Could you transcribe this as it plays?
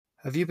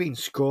Have you been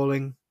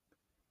scrolling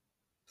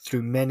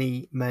through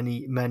many,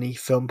 many, many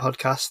film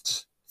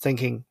podcasts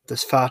thinking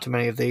there's far too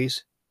many of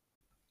these?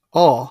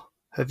 Or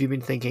have you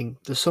been thinking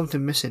there's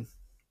something missing?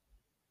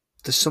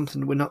 There's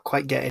something we're not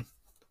quite getting?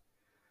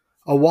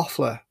 A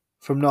waffler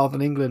from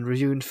Northern England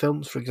reviewing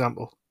films, for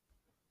example.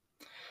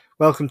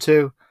 Welcome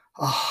to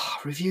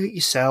Review It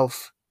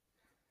Yourself.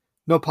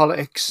 No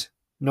politics,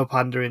 no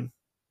pandering,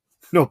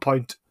 no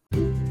point.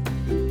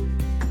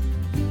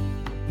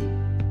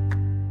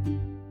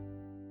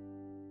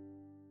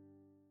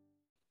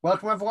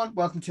 Welcome, everyone.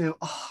 Welcome to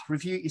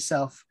Review It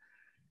Yourself.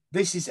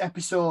 This is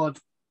episode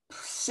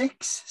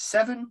 6,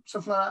 7,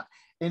 something like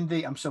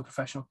that. I'm so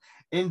professional.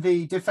 In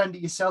the Defend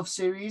It Yourself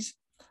series,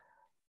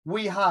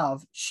 we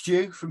have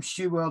Stu from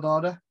Stu World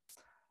Order.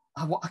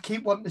 I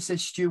keep wanting to say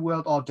Stu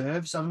World Hors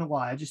d'oeuvres. I don't know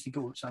why. I just think it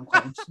would sound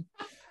quite interesting.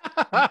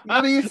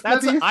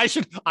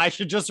 I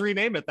should just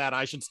rename it that.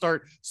 I should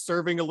start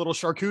serving a little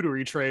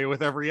charcuterie tray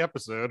with every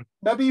episode.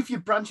 Maybe if you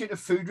branch into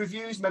food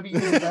reviews, maybe you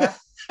do it there.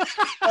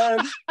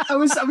 I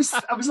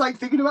was like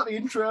thinking about the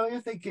intro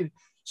earlier, thinking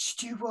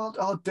Stu World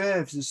Hors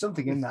d'oeuvres. There's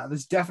something in that.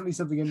 There's definitely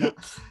something in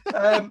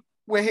that.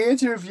 We're here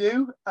to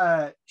review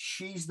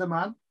She's the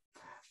Man,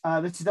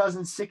 the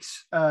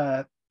 2006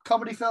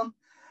 comedy film,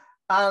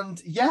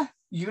 and yeah,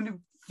 you're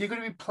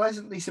gonna be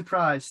pleasantly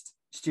surprised,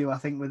 Stu, I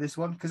think, with this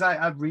one, because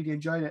I really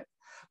enjoyed it.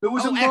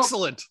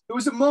 Excellent. There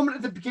was a moment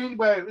at the beginning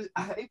where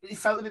it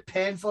felt a bit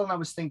painful, and I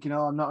was thinking,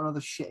 "Oh, not another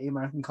shitty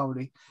American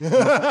comedy."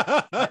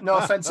 No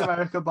offense,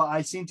 America, but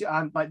I seem to,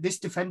 and like this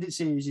Defend It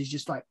series is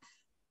just like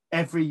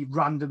every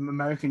random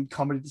American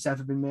comedy that's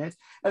ever been made,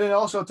 and then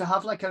also to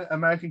have like an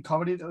American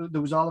comedy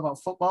that was all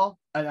about football.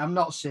 And I'm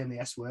not saying the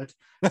S word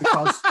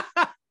because,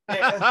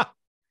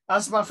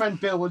 as my friend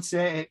Bill would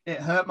say, it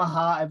hurt my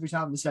heart every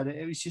time they said it.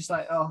 It was just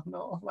like, oh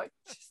no,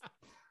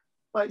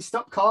 like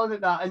stop calling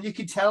it that. And you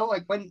could tell,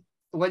 like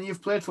when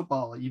you've played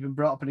football, you've been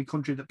brought up in a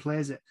country that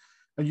plays it,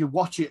 and you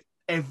watch it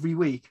every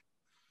week,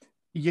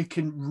 you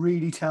can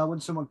really tell when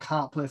someone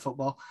can't play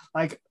football.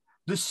 Like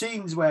the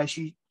scenes where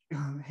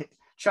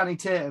Channing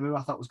Tatum, who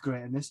I thought was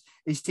great in this,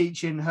 is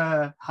teaching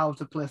her how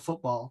to play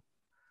football,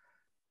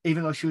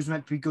 even though she was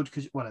meant to be good,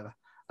 because whatever.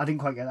 I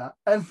didn't quite get that.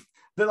 And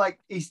but like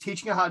he's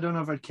teaching her how to do an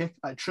overhead kick.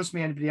 Like, trust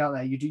me, anybody out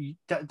there,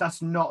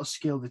 that's not a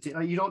skill that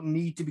you don't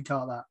need to be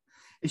taught that.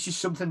 It's just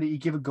something that you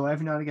give a go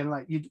every now and again.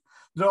 Like they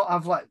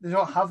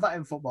don't have that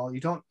in football.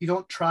 You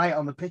don't try it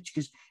on the pitch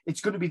because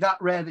it's going to be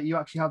that rare that you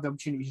actually have the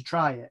opportunity to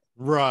try it.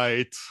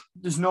 Right.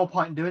 There's no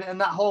point in doing it.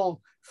 And that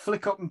whole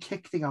flick up and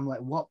kick thing, I'm like,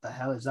 what the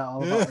hell is that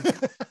all about?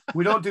 Like,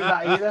 we don't do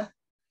that either.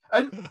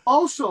 And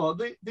also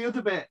the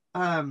other bit,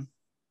 I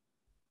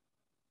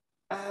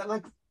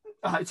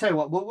tell you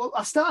what,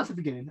 I'll start at the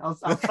beginning.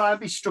 I'll try and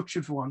be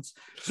structured for once.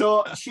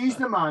 So She's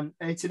the Man.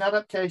 It's an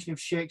adaptation of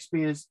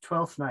Shakespeare's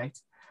Twelfth Night.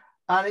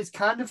 And it's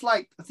kind of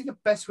like, I think the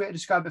best way to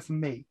describe it for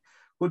me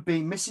would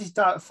be Mrs.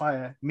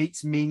 Doubtfire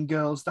meets Mean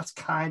Girls. That's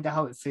kind of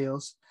how it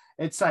feels.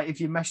 It's like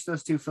if you mesh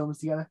those two films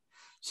together.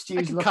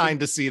 I can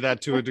kind of see that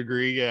to a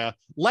degree, yeah.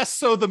 Less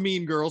so the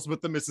Mean Girls,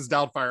 but the Mrs.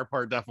 Doubtfire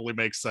part definitely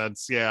makes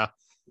sense, yeah.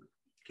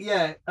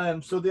 Yeah,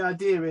 so the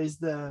idea is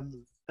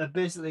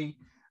basically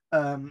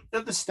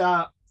at the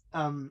start,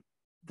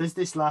 there's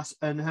this lass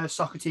and her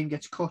soccer team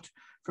gets cut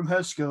from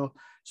her school.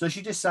 So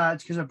she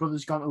decides, because her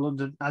brother's gone to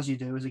London, as you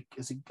do, as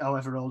a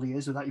however old he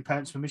is, without your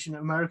parents' permission in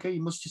America,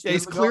 you must just. Yeah,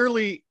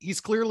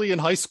 he's clearly in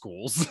high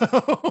school.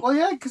 So. Well,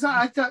 yeah, because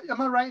am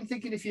I right in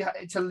thinking if you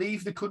to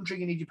leave the country,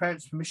 you need your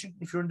parents' permission?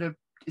 If you're under,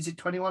 is it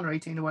 21 or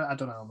 18 or what? I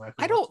don't know.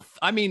 America.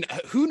 I mean,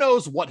 who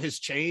knows what has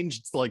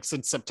changed like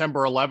since September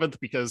 11th?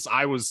 Because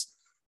I was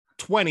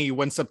 20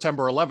 when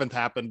September 11th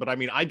happened, but I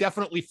mean, I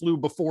definitely flew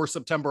before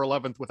September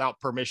 11th without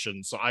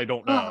permission, so I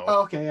don't know.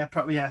 Oh, okay, yeah,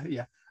 probably,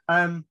 yeah.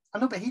 I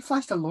know, but he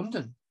flies to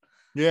London.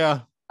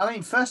 Yeah. I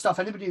mean, first off,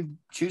 anybody who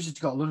chooses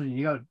to go to London,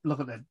 you got to look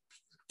at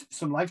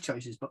some life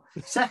choices. But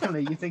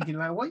secondly, you're thinking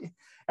about what?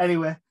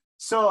 Anyway,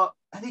 so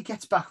and he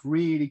gets back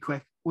really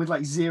quick with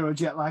like zero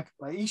jet lag.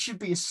 Like he should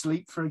be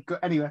asleep for a good.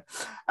 Anyway,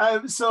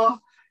 so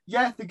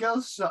yeah, the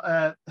girls,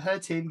 her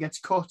team gets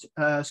cut.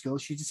 School.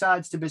 She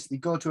decides to basically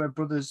go to her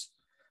brother's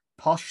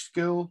posh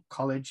school,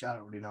 college. I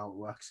don't really know how it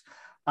works.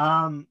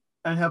 And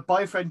her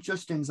boyfriend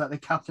Justin's like the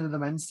captain of the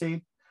men's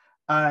team.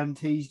 And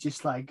he's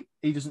just like,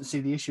 he doesn't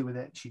see the issue with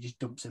it. She just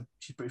dumps him.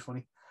 She's pretty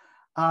funny.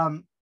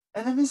 And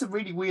then there's a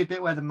really weird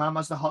bit where the mum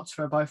has the hots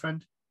for her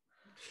boyfriend.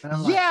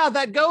 Yeah,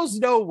 that goes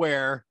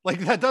nowhere. Like,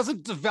 that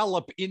doesn't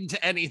develop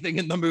into anything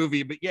in the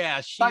movie. But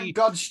yeah, Thank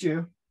God,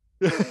 Stu.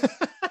 Yeah,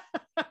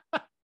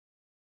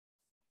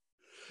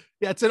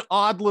 it's an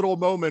odd little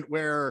moment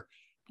where,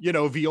 you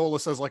know,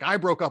 Viola says, like, I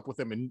broke up with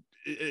him. And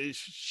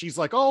she's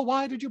like, oh,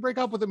 why did you break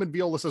up with him? And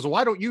Viola says,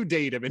 why don't you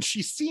date him? And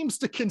she seems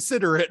to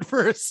consider it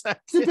for a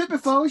second. The bit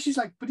before, she's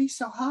like, but he's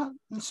so hot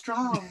and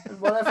strong and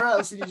whatever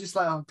else. And you're just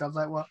like, oh, God,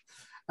 like what?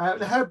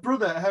 Her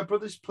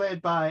brother's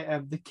played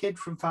by the kid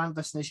from Final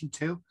Destination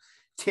 2,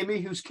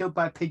 Timmy, who's killed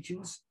by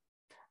pigeons.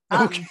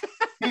 And okay.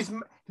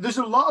 There's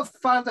a lot of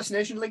Final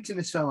Destination links in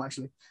this film,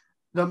 actually.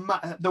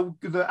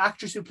 The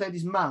actress who played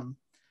his mum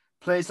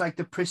plays like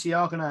the prissy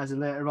organizer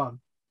later on.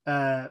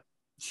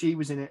 She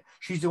was in it.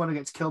 She's the one who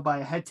gets killed by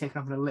a head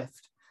taken off in a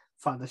lift.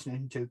 Found this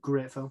into a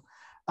great film.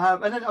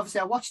 And then obviously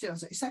I watched it. I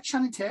was like, is that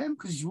Channing Tatum?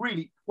 Because he's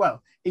really,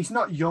 well, he's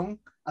not young.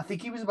 I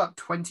think he was about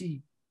 20.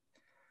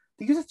 I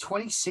think he was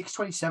 26,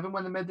 27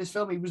 when they made this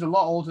film. He was a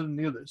lot older than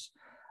the others.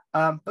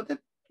 But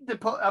they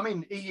put, I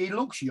mean, he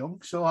looks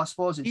young. So I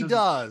suppose he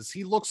does.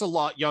 He looks a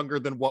lot younger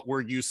than what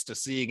we're used to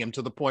seeing him,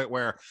 to the point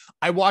where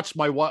I watched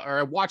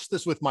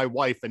this with my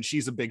wife, and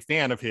she's a big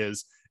fan of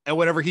his. And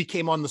whenever he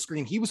came on the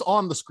screen, he was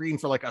on the screen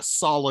for like a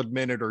solid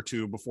minute or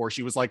two before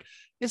she was like,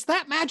 is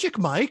that Magic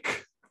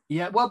Mike?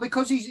 Yeah, well,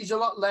 because he's a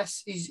lot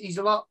less, he's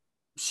a lot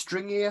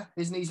stringier,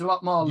 isn't he? He's a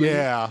lot more loose.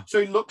 Yeah. So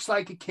he looks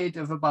like a kid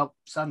of about,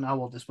 I don't know how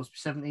old this must be,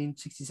 17,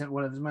 16, 17,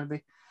 whatever this might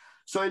be.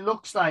 So he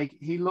looks like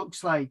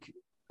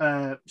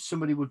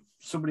somebody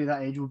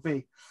that age would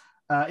be.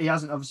 He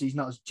hasn't, obviously, he's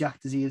not as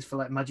jacked as he is for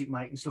like Magic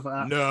Mike and stuff like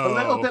that. No. A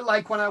little bit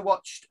like when I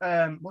watched,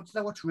 what did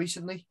I watch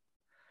recently?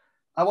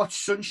 I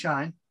watched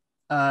Sunshine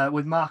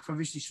with Mark from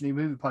Visually Sunny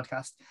Movie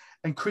Podcast,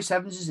 and Chris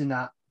Evans is in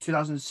that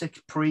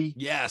 2006 pre.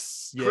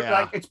 Yes, yeah.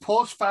 Like it's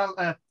post final.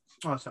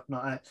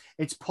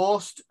 It's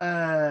post.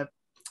 Well,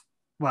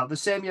 the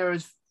same year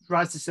as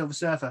Rise to Silver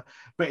Surfer,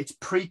 but it's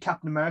pre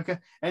Captain America,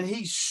 and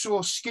he's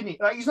so skinny.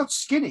 Like he's not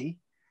skinny,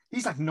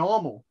 he's like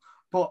normal.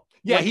 But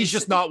yeah, he's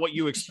just not what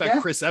you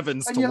expect Chris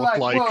Evans to look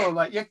like. Well,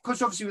 like yeah,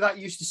 because obviously with that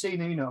you used to see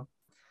him,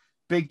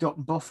 bigged up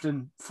and buffed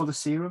and full of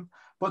serum.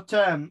 But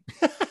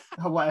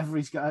or whatever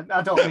he's got.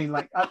 I don't mean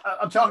like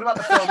I'm talking about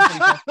the film.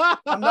 People.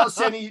 I'm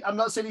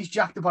not saying he's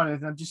jacked up on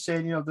anything. I'm just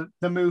saying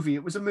the movie.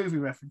 It was a movie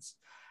reference,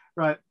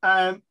 right?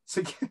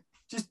 So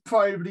just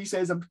before everybody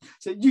says I'm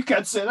saying you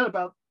can't say that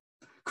about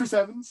Chris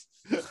Evans.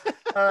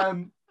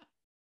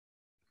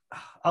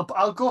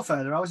 I'll go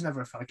further. I was never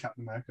a fan of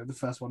Captain America, the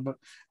first one, but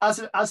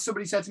as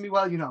somebody said to me,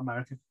 well, you're not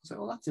American. I was like,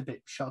 well, that's a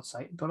bit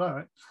short-sighted, but all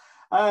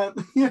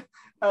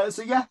right.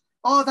 So yeah.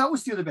 Oh, that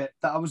was the other bit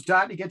that I was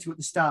dying to get to at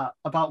the start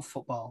about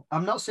football.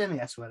 I'm not saying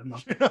the S word. I'm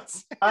not.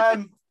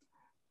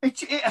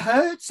 It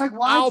hurts. Like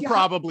why? I'll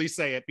probably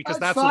say it because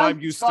that's what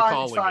I'm used to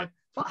calling it.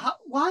 But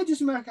why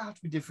does America have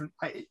to be different?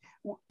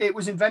 It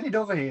was invented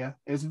over here.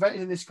 It was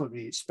invented in this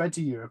country. It spread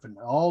to Europe and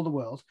all the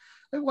world.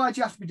 Like, why do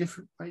you have to be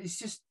different? It's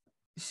just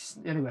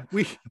anyway.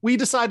 We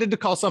decided to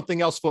call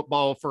something else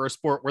football for a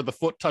sport where the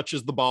foot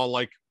touches the ball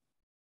like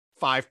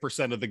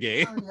 5% of the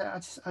game.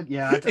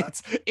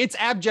 It's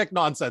abject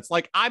nonsense.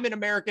 Like, I'm an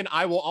American.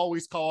 I will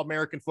always call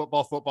American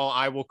football.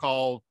 I will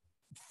call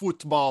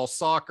football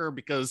soccer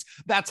because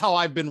that's how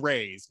I've been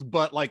raised.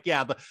 But like,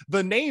 yeah,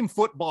 the name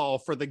football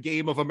for the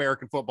game of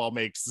American football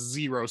makes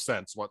zero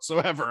sense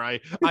whatsoever.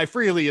 I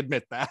freely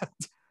admit that.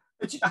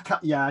 I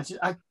can't. Yeah,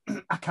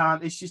 I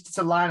can't. It's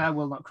a line I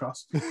will not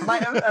cross.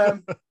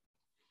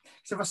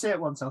 So if I say it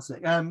once, I'll say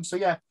it. So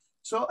yeah.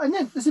 So and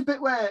then there's a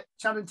bit where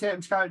Channing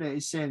Tatum's character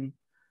is saying,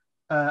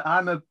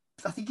 I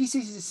think he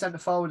says he's a centre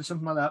forward or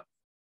something like that,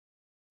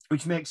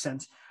 which makes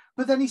sense.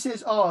 But then he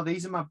says, "Oh,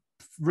 these are my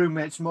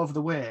roommates from over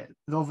in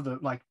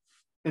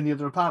the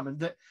other apartment.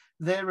 That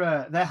they're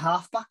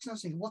halfbacks." And I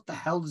was thinking, what the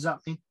hell does that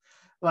mean?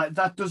 Like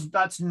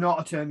that's not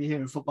a term you hear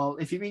in football.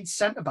 If you mean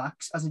centre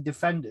backs as in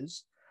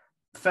defenders,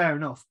 fair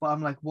enough. But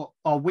I'm like, what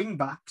are wing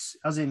backs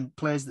as in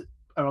players that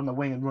are on the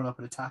wing and run up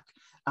and attack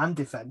and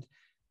defend?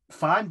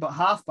 Fine, but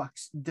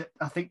halfbacks,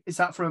 I think, is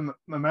that from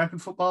American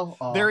football?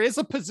 Or? There is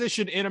a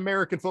position in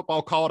American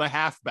football called a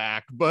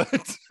halfback,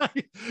 but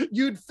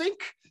you'd think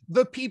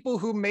the people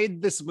who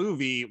made this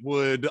movie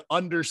would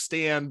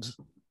understand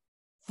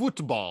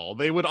football.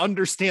 They would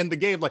understand the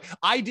game. Like,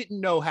 I didn't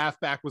know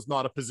halfback was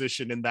not a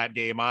position in that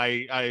game.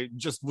 I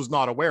just was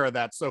not aware of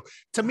that. So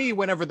to me,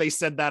 whenever they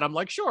said that, I'm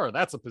like, sure,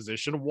 that's a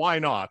position. Why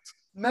not?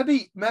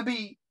 Maybe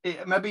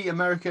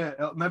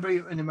America, maybe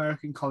in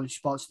American college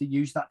sports they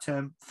use that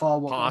term for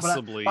what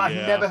possibly, but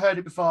I've never heard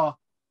it before,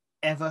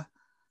 ever.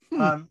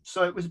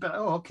 So it was a bit,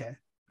 okay,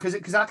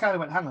 because I kind of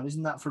went, hang on,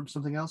 isn't that from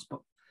something else? But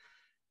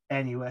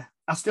anyway,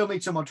 I still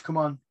need someone to come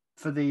on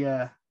for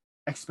the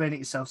Explain It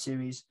Yourself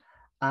series,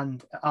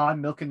 and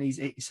I'm milking these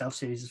Eat Yourself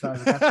series as far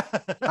as I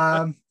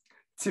can.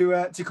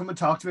 To come and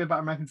talk to me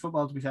about American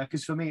football. To be fair,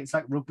 because for me it's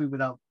like rugby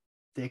without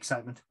the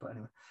excitement. But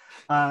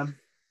anyway,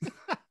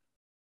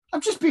 I'm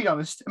just being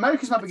honest.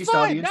 America's my biggest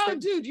audience. No,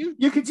 dude, you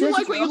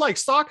like what you like.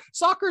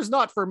 Soccer's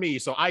not for me,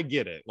 so I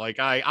get it. Like,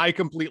 I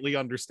completely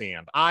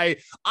understand. I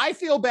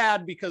feel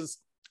bad because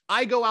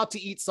I go out to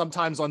eat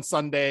sometimes on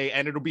Sunday,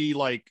 and it'll be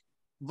like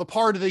the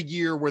part of the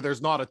year where there's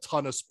not a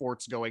ton of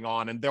sports going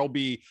on, and they'll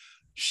be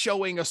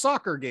showing a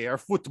soccer game or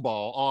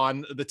football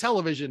on the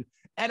television,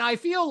 and I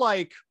feel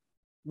like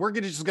we're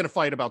just going to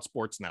fight about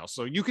sports now.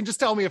 So you can just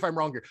tell me if I'm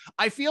wrong here.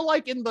 I feel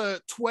like in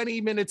the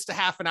 20 minutes to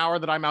half an hour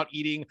that I'm out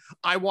eating,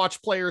 I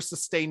watch players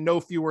sustain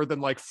no fewer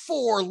than like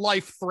 4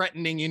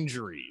 life-threatening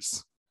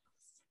injuries.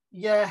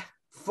 Yeah,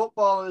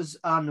 footballers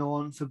are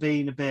known for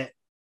being a bit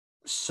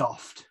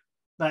soft.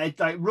 Like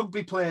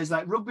rugby players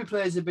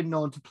have been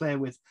known to play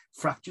with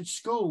fractured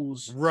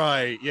skulls.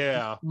 Right,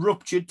 yeah.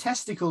 Ruptured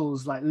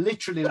testicles, like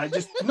literally, like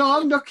just, no,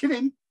 I'm not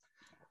kidding.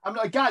 I'm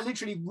not, a guy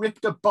literally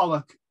ripped a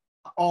bollock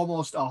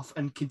almost off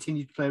and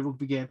continued to play a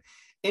rugby game.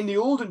 In the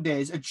olden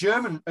days, a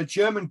German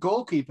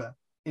goalkeeper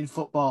in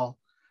football.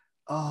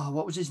 Oh,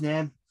 what was his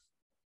name?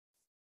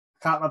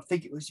 I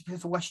think it was he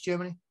played for West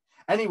Germany.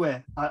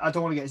 Anyway, I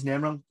don't want to get his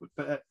name wrong,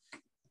 but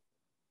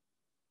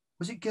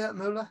was it Gerd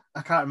Müller?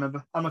 I can't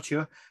remember. I'm not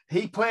sure.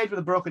 He played with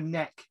a broken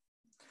neck.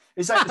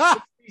 It's like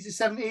the 60s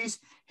or 70s.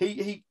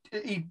 He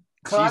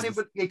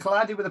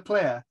collided with a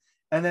player,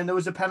 and then there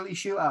was a penalty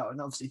shootout. And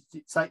obviously,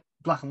 it's like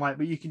black and white,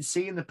 but you can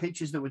see in the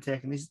pictures that were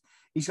taken, he's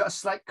got a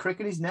slight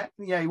crick in his neck.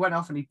 Yeah, he went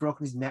off and he'd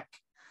broken his neck.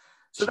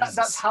 So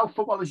that's how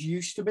footballers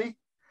used to be.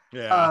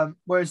 Yeah.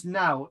 Whereas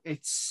now they're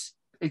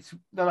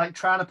like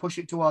trying to push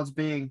it towards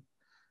being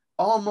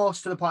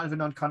almost to the point of a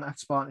non-contact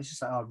sport. And it's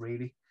just like, oh,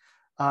 really?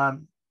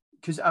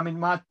 Because I mean,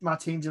 my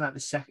team's in like the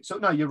second. So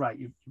no, you're right.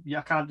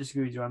 I can't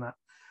disagree with you on that.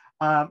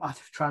 I'm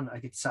trying not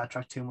to get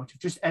sidetracked too much.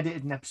 I've just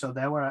edited an episode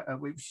there where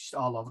it was just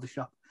all over the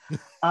shop.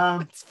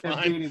 It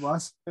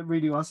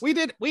really was. We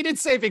did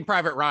Saving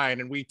Private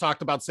Ryan, and we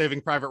talked about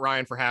Saving Private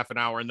Ryan for half an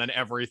hour, and then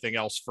everything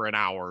else for an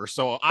hour.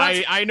 So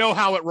I know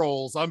how it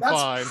rolls. I'm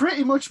fine. That's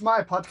pretty much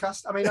my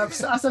podcast. I mean,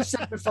 as I've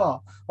said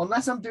before,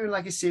 unless I'm doing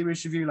like a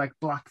serious review, like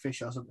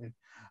Blackfish or something,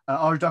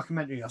 or a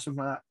documentary or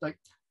something like that, like.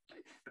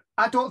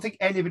 I don't think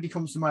anybody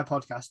comes to my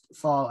podcast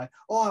for like,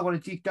 oh, I want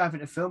to deep dive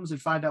into films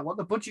and find out what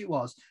the budget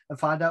was and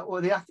find out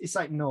what the act. It's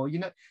like, no,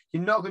 you're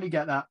not going to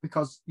get that,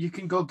 because you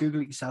can go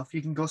Google it yourself.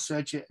 You can go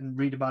search it and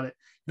read about it.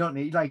 You don't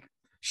need, like,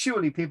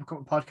 surely people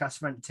come to podcasts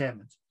for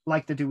entertainment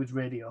like they do with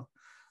radio.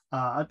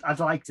 I'd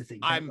like to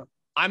think.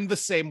 I'm the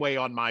same way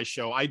on my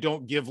show. I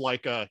don't give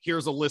like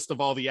here's a list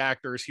of all the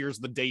actors. Here's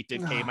the date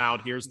it came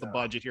out. Here's the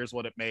budget. Here's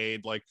what it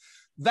made. Like,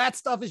 that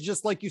stuff is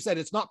just, like you said,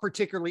 it's not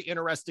particularly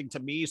interesting to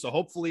me. So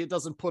hopefully it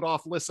doesn't put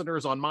off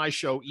listeners on my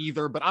show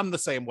either, but I'm the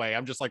same way.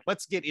 I'm just like,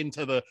 let's get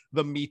into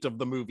the meat of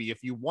the movie.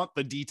 If you want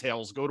the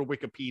details, go to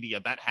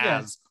Wikipedia. That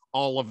has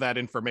all of that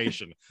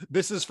information.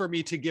 This is for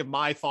me to give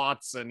my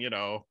thoughts and,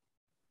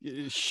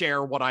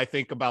 share what I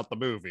think about the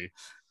movie.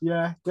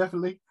 Yeah,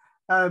 definitely.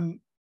 And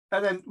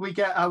then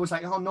I was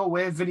like, oh, no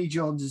way, Vinnie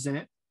Jones is in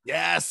it.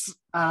 Yes.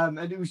 And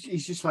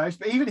he's just hilarious.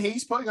 But even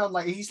he's putting on,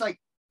 like, he's like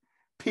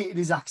petered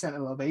his accent a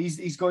little bit.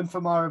 He's going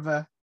for more of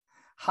a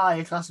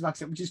higher class of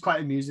accent, which is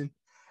quite amusing.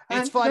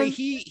 It's funny.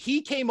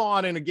 He came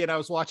on, and again, I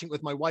was watching it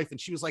with my wife,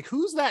 and she was like,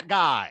 who's that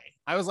guy?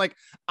 I was like,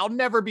 I'll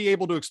never be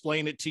able to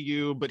explain it to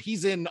you, but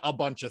he's in a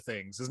bunch of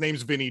things. His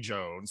name's Vinnie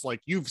Jones.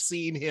 Like, you've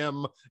seen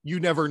him. You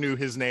never knew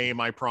his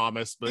name, I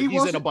promise, but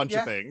he's in a bunch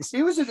of things.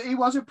 He was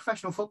a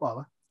professional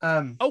footballer.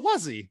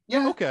 Was he?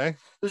 Yeah. Okay.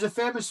 There's a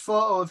famous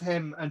photo of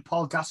him and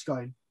Paul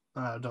Gascoigne.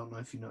 I don't know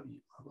if you know.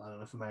 I don't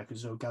know if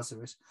Americans know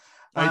Gasser is.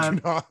 I do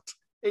not.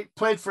 He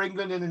played for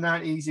England in the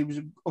 90s. He was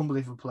an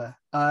unbelievable player.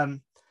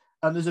 And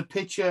there's a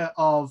picture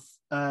of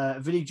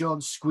Vinnie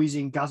Jones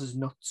squeezing Gaz's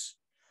nuts.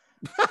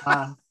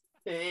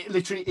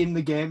 Literally in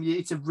the game.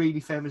 It's a really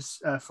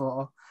famous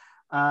photo.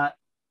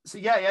 So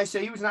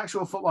he was an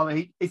actual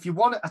footballer. If you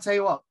want it, I tell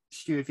you what,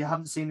 Stu, if you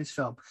haven't seen this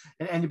film,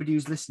 and anybody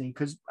who's listening,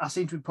 because I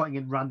seem to be putting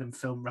in random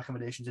film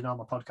recommendations in all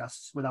my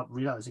podcasts without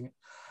realizing it,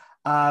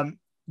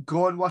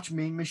 go and watch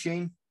Mean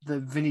Machine, the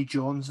Vinnie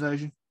Jones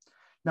version.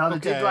 Now, they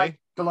did like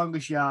The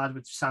Longest Yard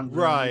with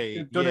Sandra. Right.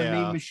 They've done a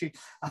Mean Machine.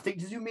 I think,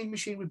 did they do Mean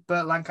Machine with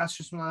Burt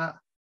Lancaster or something like that?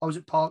 Or was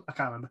it Paul? I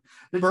can't remember.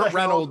 Burt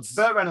Reynolds.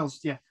 Burt Reynolds,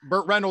 yeah.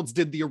 Burt Reynolds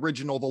did the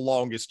original The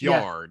Longest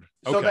Yard.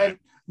 So then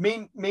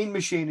Mean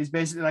Machine is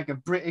basically like a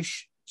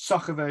British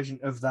soccer version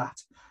of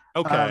that.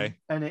 Okay.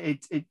 And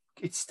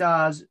it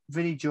stars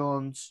Vinnie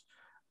Jones,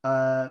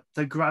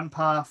 the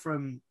grandpa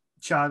from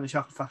Charlie and the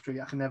Chocolate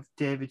Factory. I can have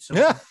David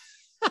something.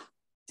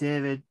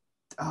 David,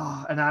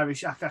 an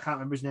Irish actor. I can't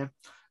remember his name.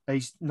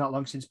 He's not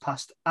long since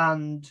passed.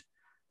 And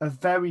a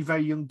very,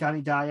 very young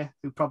Danny Dyer,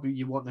 who probably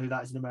you won't know who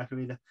that is in America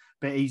either.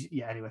 But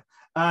anyway.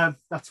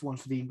 That's one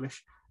for the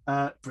English,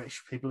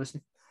 British people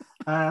listening.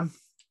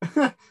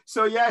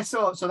 So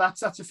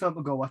that's a film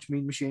to go watch,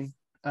 Mean Machine.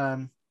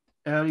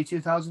 Early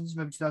 2000s,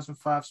 maybe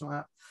 2005, something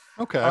like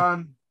that.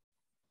 Okay.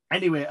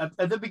 Anyway,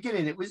 at the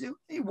beginning, it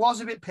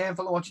was a bit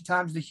painful to watch at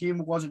times. The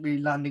humor wasn't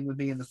really landing with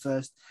me in the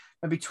first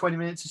maybe 20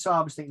 minutes or so.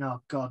 I was thinking,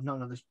 oh God,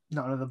 not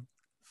another.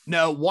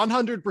 No,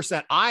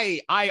 100%.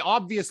 I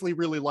obviously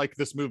really like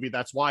this movie.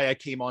 That's why I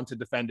came on to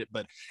defend it.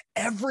 But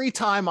every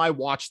time I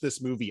watch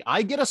this movie,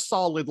 I get a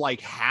solid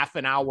like half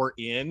an hour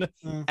in,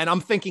 and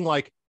I'm thinking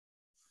like,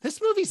 this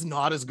movie's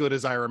not as good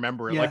as I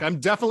remember it. Yeah. Like, I'm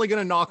definitely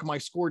going to knock my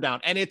score down.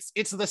 And it's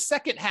the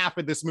second half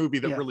of this movie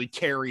that really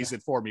carries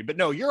it for me. But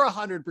no, you're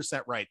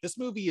 100% right. This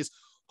movie is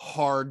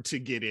hard to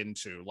get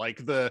into.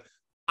 Like,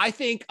 I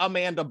think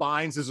Amanda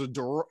Bynes is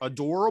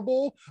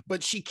adorable,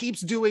 but she keeps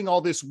doing all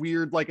this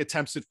weird, like,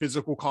 attempts at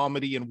physical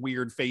comedy and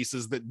weird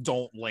faces that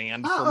don't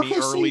land for me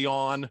early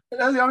on.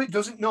 Early on, it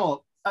doesn't.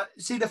 No.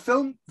 The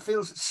film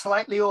feels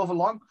slightly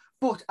overlong,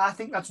 but I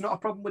think that's not a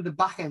problem with the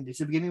back end. It's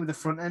the beginning with the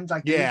front end.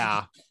 Like,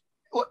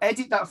 or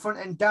edit that front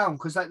end down,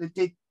 because like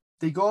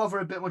they go over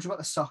a bit much about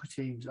the soccer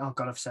teams. Oh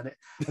God, I've said it.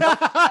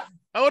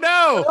 Oh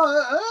no!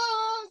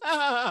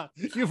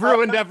 You've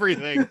ruined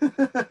everything.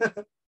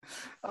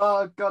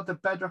 Oh God, the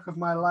bedrock of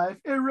my life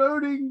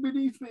eroding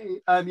beneath me.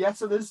 Yeah.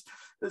 So there's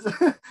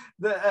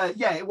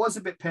yeah, it was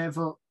a bit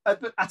painful.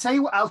 But I tell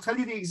you what, I'll tell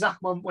you the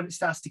exact moment when it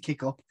starts to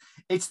kick up.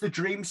 It's the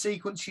dream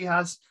sequence she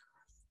has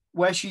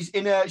where she's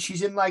in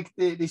like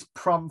this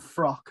prom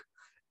frock,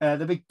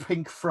 the big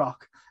pink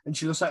frock, and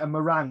she looks like a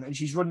meringue, and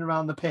she's running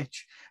around the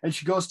pitch, and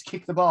she goes to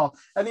kick the ball,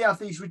 and they have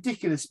these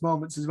ridiculous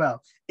moments as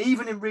well,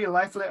 even in real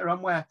life later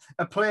on, where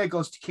a player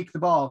goes to kick the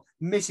ball,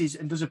 misses,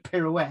 and does a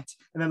pirouette,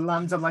 and then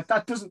lands. I'm like,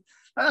 that doesn't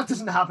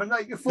happen.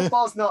 Like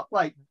football's not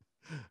like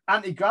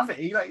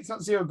anti-gravity, like it's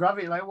not zero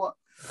gravity. Like what?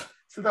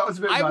 So that was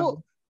a bit.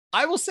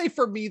 I will say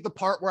for me, the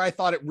part where I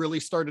thought it really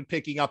started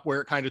picking up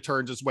where it kind of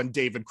turns is when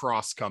David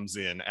Cross comes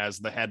in as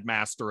the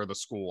headmaster of the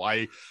school.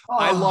 I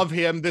love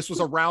him. This was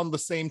around the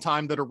same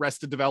time that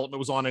Arrested Development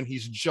was on, and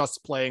he's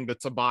just playing the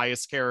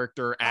Tobias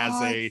character as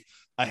a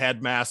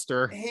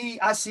headmaster.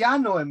 I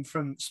know him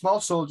from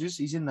Small Soldiers.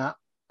 He's in that.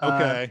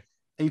 Okay.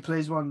 He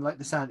plays one like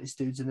the scientist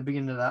dudes in the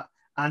beginning of that.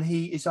 And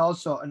he is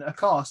also, and of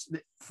course,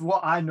 for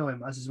what I know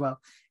him as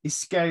well, is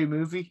Scary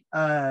Movie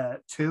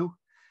 2.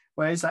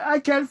 Where he's like, I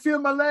can't feel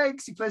my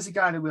legs. He plays a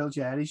guy in a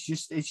wheelchair. And he's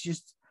just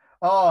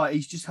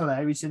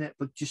hilarious in it,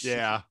 but just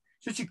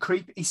such a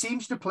creep. He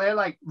seems to play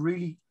like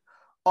really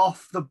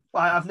off the.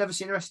 I've never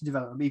seen Arrested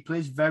Development, but he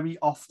plays very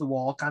off the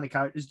wall kind of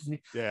characters, doesn't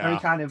he? Yeah. Very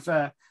kind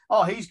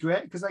of. He's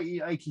great because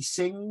he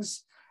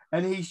sings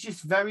and he's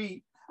just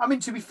very. I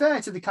mean, to be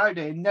fair to the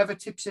character, he never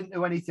tips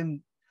into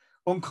anything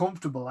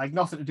uncomfortable. Like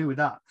nothing to do with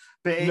that.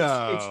 But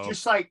it's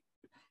just like.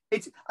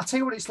 I'll tell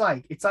you what it's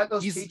like. It's like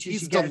those teachers.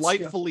 He's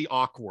delightfully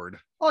awkward.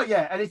 Oh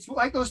yeah, and it's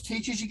like those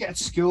teachers you get at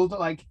school that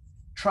like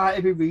try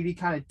to be really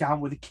kind of down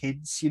with the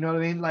kids. You know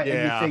what I mean? Like,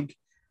 and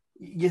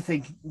you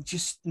think,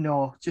 just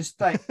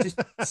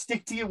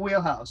stick to your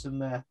wheelhouse. And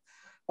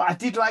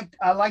but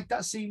I like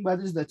that scene where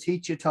there's the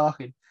teacher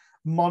talking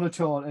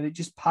monotone, and it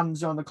just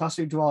pans on the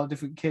classroom to all the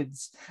different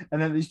kids,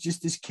 and then there's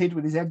just this kid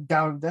with his head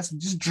down on the desk and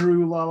just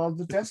drool all on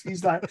the desk.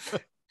 He's like,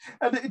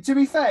 and to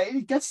be fair,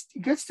 it gets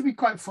to be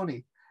quite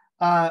funny.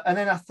 And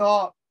then I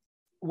thought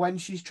when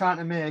she's trying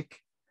to make,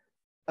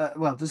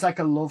 there's like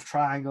a love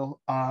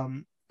triangle,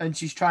 and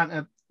she's trying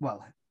to,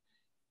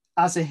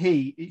 as a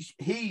she's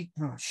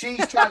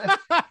trying to,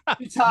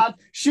 it's hard.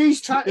 She's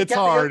trying to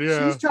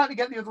she's trying to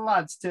get the other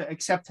lads to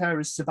accept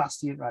her as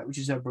Sebastian, right, which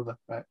is her brother,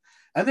 right?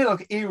 And they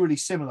look eerily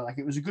similar. Like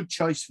it was a good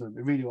choice for them.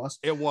 It really was.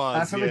 It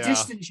was. From a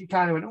distance, she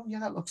kind of went, oh yeah,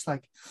 that looks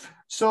like.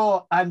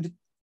 So, and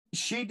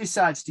she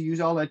decides to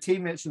use all her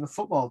teammates from the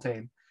football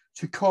team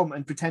to come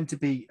and pretend to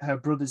be her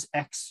brother's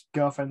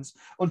ex-girlfriends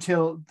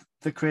until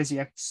the crazy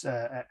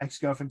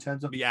ex-girlfriend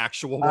turns up. The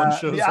actual one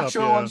shows up. The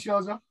actual one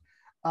shows up.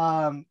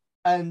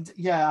 And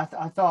yeah,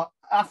 I thought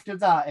after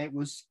that it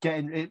was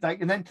getting it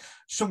like, and then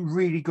some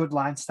really good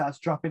lines starts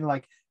dropping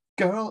like,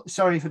 "Girl,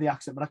 sorry for the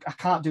accent, but I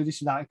can't do this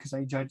without it because I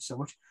enjoyed it so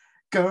much.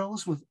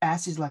 Girls with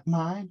asses like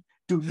mine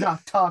do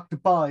not talk to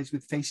boys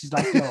with faces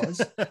like yours."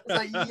 I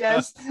was like,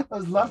 yes, I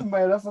was laughing my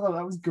head off. I thought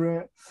that was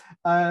great.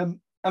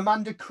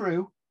 Amanda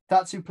Crew.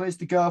 That's who plays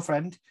the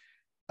girlfriend,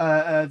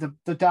 the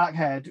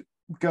dark-haired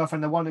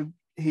girlfriend, the one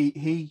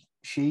who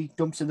she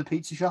dumps in the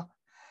pizza shop.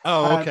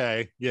 Oh,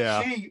 okay,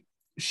 yeah.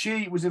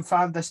 She was in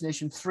Final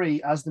Destination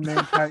 3 as the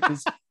main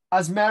character's,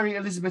 as Mary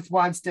Elizabeth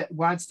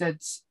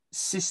Winstead's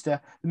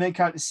sister, the main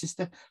character's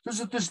sister.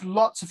 There's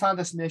lots of Final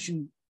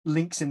Destination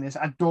links in this.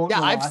 I don't know.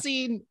 Yeah, I've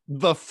seen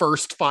the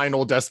first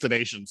Final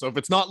Destination, so if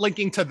it's not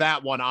linking to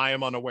that one, I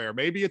am unaware.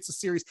 Maybe it's a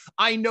series.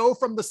 I know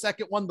from the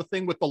second one, the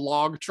thing with the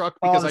log truck,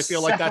 because I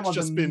feel like that's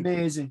just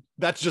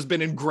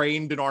been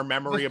ingrained in our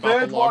memory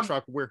about the log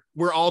truck.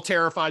 We're all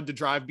terrified to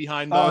drive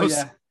behind those. Oh,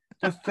 yeah.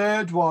 The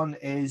third one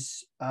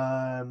is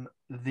a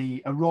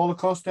roller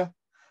coaster.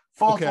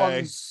 Fourth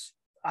one's,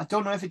 I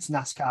don't know if it's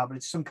NASCAR, but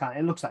it's some kind.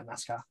 It looks like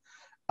NASCAR.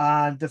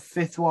 And the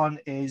fifth one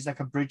is like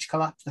a bridge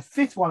collapse. The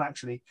fifth one,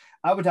 actually,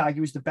 I would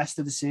argue is the best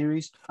of the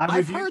series.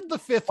 I've heard the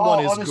fifth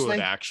one is honestly good,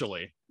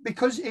 actually.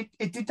 Because it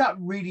did that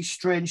really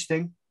strange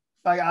thing.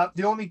 Like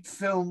the only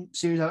film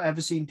series I've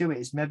ever seen do it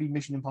is maybe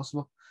Mission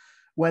Impossible,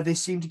 where they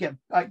seem to get,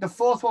 like the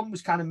fourth one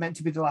was kind of meant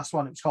to be the last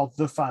one. It was called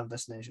The Final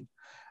Destination.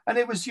 And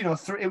it was,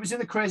 it was in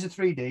the craze of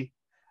 3D.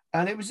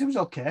 And it was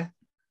okay.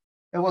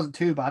 It wasn't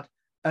too bad.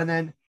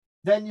 And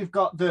then you've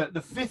got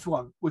the fifth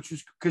one, which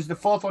was, because the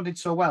fourth one did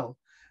so well,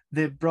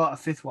 they brought a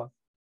fifth one,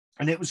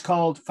 and it was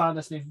called Final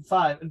Destination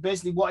 5. And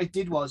basically what it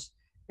did was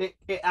it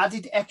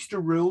added extra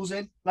rules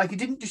in. Like it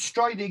didn't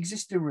destroy the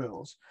existing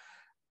rules,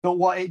 but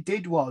what it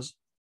did was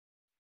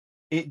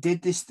it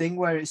did this thing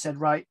where it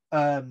said, right,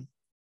 in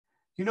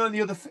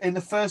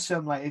the first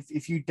film, like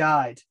if you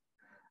died,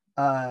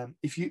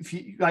 if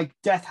you like,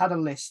 death had a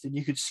list and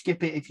you could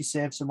skip it if you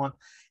saved someone.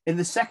 In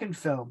the second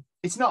film,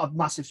 it's not a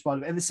massive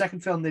spoiler, but in the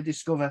second film they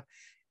discover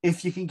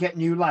if you can get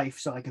new life,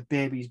 so like a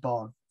baby's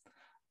born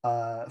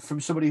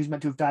from somebody who's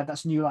meant to have died,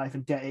 that's new life,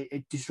 and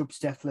it disrupts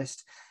death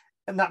list,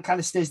 and that kind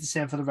of stays the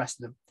same for the rest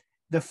of them.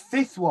 The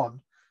fifth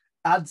one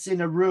adds in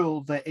a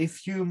rule that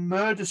if you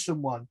murder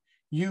someone,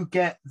 you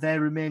get their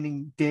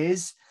remaining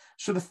days.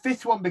 So the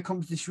fifth one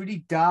becomes this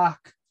really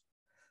dark.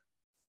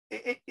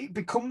 it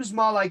becomes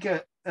more like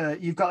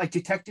you've got like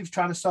detectives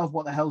trying to solve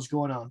what the hell's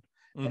going on.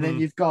 Mm-hmm. And then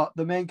you've got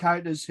the main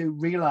characters who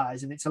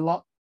realize, and it's a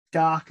lot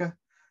darker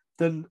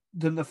than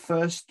the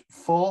first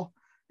four.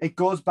 It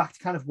goes back to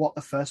kind of what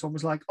the first one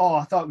was like. Oh,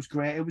 I thought it was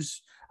great. It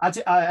was,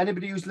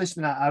 anybody who's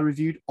listening, I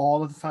reviewed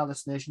all of the Final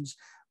Destinations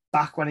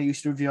back when I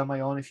used to review on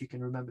my own, if you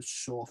can remember,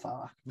 so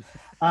far.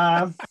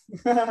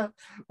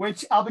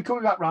 Which I'll be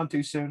coming back round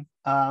to soon.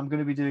 I'm going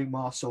to be doing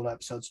more solo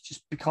episodes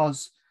just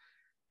because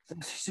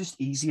it's just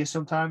easier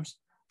sometimes.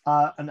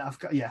 And I've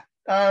got, yeah.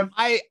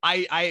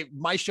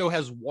 My show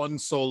has one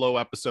solo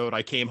episode.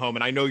 I came home,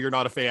 and I know you're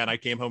not a fan. I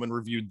came home and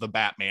reviewed The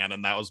Batman,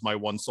 and that was my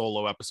one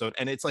solo episode.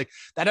 And it's like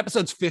that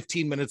episode's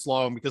 15 minutes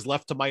long because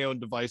left to my own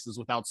devices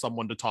without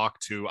someone to talk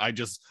to, I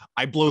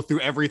blow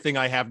through everything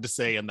I have to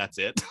say, and that's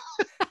it.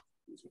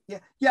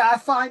 Yeah. I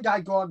find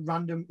I go on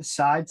random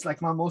asides. Like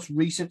my most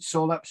recent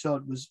solo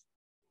episode was,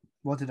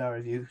 what did I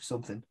review?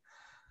 Something.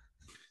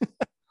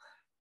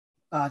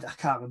 I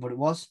can't remember what it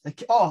was.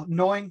 Like,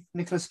 Knowing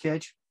Nicolas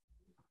Cage.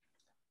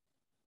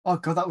 Oh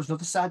god, that was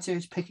another sad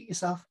series. Picking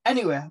yourself.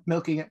 Anyway,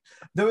 milking it.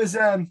 There was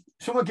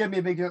someone gave me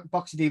a big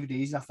box of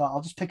DVDs, and I thought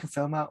I'll just pick a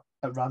film out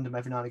at random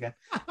every now and again.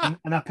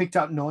 and I picked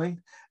out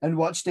Knowing and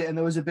watched it. And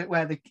there was a bit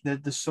where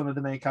the son of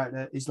the main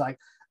character is like,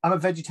 I'm a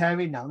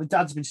vegetarian now. And the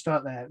dad's been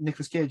stuck there,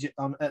 Nicolas Cage,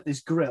 at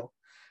this grill.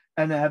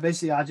 And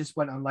basically, I just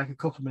went on like a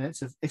couple of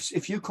minutes of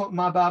if you cook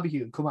my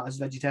barbecue and come out as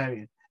a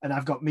vegetarian, and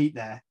I've got meat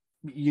there,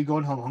 you're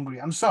going home hungry.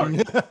 I'm sorry.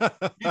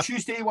 You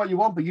choose to eat what you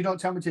want, but you don't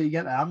tell me till you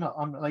get there. I'm not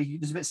like,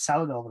 there's a bit of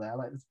salad over there,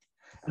 like,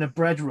 and a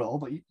bread roll,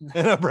 but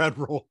and a bread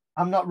roll.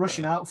 I'm not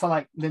rushing out for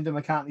like Linda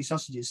McCartney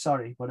sausages.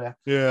 Sorry, but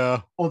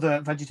yeah, other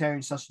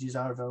vegetarian sausages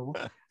are available.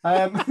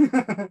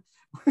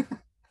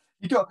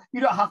 You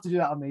don't have to do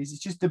that on these.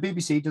 It's just the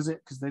BBC does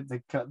it because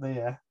they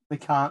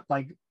can't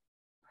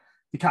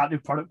do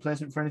product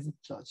placement for anything.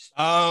 So it's,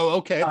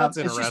 okay, that's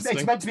interesting.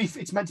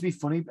 It's meant to be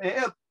funny.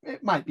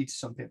 It might be to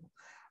some people.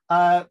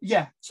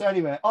 Yeah. So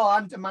anyway,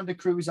 and Amanda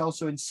Crew is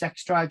also in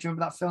Sex Drive. Do you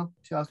remember that film?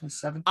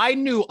 2007. I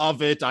knew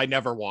of it. I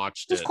never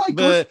watched it. It's quite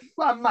good.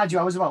 Well, mind you,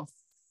 I was about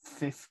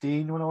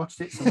 15 when I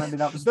watched it, so maybe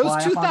that was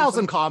those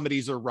 2000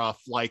 comedies are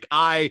rough. Like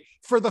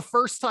for the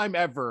first time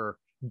ever,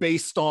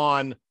 based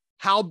on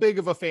how big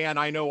of a fan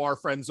I know our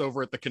friends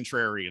over at the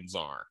Contrarians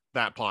are,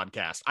 that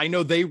podcast, I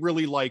know they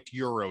really liked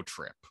Euro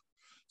Trip.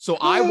 So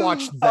I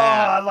watched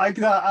that. I like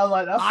that.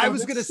 I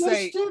was going to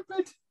say,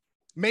 stupid.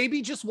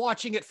 Maybe just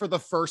watching it for the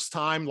first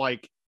time,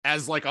 like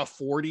as like a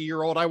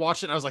 40-year-old, I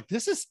watched it and I was like,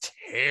 this is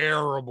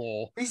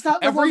terrible. Is that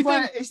the one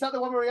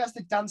where he has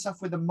to dance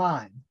off with a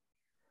mime?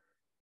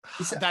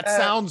 That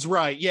sounds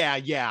right.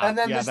 Yeah. And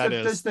then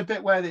there's the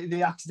bit where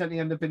they accidentally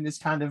end up in this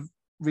kind of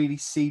really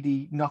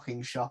seedy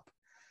knocking shop.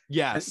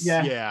 Yes.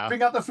 Yeah.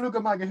 Bring out the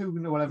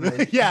Flugamagahugen or whatever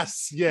it is.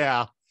 Yes.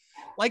 Yeah.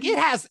 Like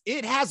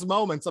it has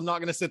moments. I'm not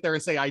going to sit there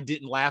and say I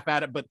didn't laugh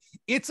at it, but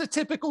it's a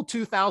typical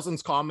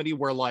 2000s comedy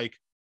where like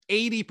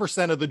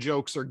 80% of the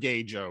jokes are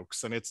gay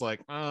jokes. And it's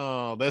like,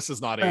 oh, this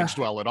is not aged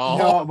well at all.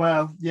 No,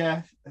 well,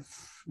 yeah.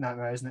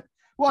 Nightmare, isn't it?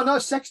 Well, no,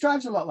 Sex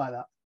Drive's a lot like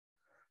that.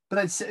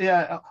 But then,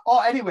 yeah. Oh,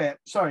 anyway,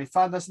 sorry,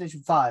 Final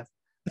Destination 5.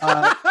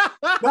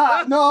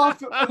 Another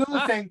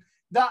thing,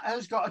 that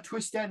has got a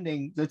twist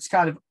ending that's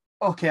kind of,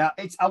 okay,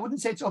 I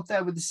wouldn't say it's up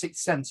there with The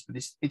Sixth Sense, but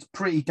it's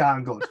pretty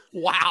darn good.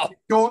 Wow. You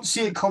don't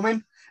see it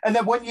coming. And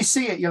then when you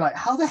see it, you're like,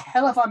 how the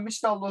hell have I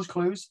missed all those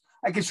clues?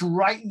 Like, it's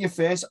right in your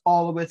face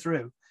all the way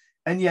through.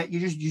 And yet you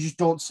just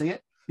don't see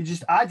it.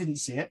 I didn't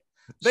see it.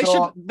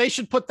 They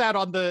should put that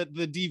on the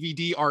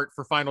DVD art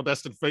for Final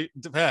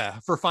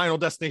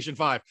Destination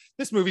 5.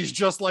 This movie's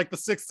just like The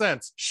Sixth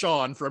Sense.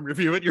 Sean from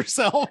Review It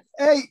Yourself.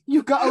 Hey,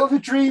 you've got a lot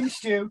of dreams,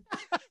 Stu.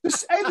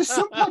 There's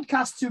some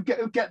podcasts who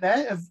get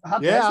there have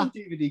had some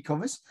DVD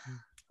covers.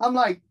 I'm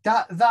like,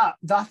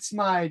 that's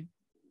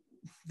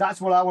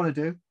what I want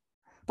to do.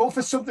 But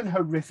for something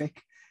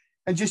horrific,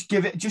 and just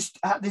give it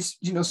this,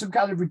 some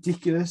kind of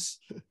ridiculous.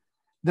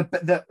 The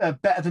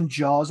better than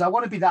Jaws. I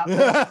want to be that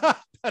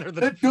better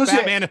than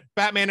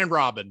Batman and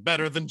Robin.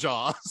 Better than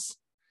Jaws.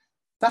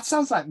 That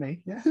sounds like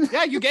me. Yeah.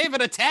 Yeah, you gave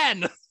it a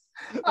 10.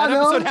 That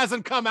episode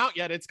hasn't come out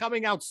yet. It's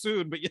coming out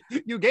soon, but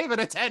you gave it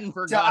a 10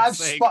 for God's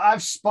sake.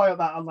 I've spoiled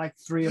that on like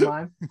 3 of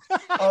mine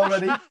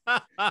already.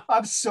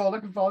 I'm so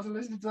looking forward to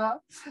listening to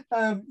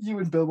that. You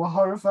and Bill were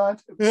horrified.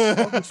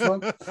 It was so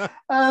much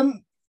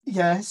fun.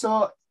 Yeah.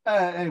 So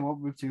anyway, what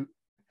we're up to.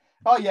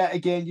 Oh, yeah,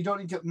 again, you don't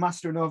need to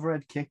master an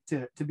overhead kick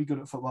to be good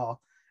at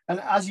football. And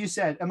as you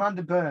said,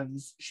 Amanda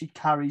Burns, she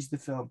carries the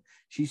film.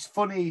 She's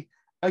funny.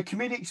 Her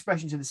comedic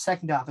expressions in the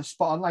second half are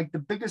spot on. Like, the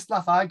biggest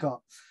laugh I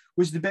got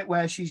was the bit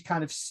where she's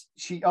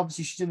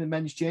in the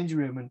men's changing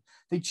room, and I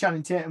think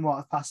Channing Tatum might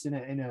have passed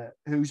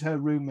who's her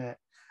roommate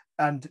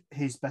and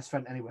his best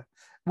friend anyway,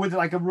 with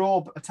like a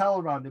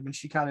towel around him, and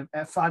she kind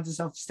of finds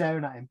herself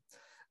staring at him.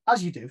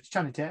 As you do. It's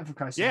Channing Tatum, for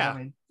Christ's sake.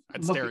 Yeah,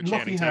 I'd stare at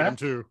Channing Tatum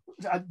too.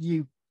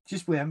 You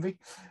just with envy.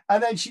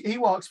 And then he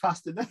walks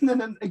past her, and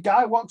then a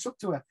guy walks up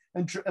to her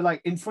and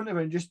like in front of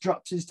her and just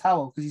drops his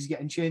towel because he's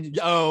getting changed.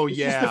 Oh, it's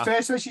yeah. just the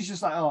face where she's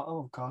just like,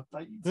 oh God.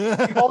 Like,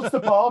 he holds the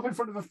ball up in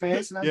front of her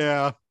face. And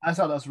yeah. I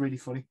thought that was really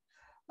funny.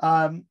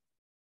 And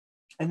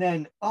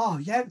then,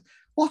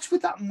 what's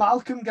with that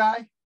Malcolm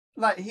guy?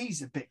 Like,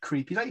 he's a bit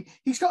creepy. Like,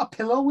 he's got a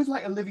pillow with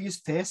like Olivia's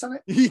face on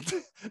it.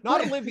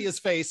 Not Olivia's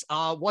face.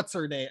 What's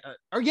her name?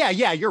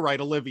 Yeah, you're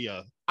right,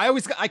 Olivia.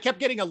 I kept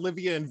getting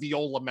Olivia and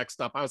Viola mixed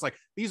up. I was like,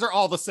 these are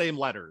all the same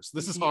letters.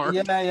 This is hard.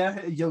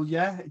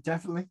 Yeah,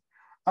 definitely.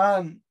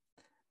 And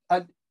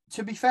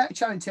to be fair to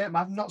Channing Tatum,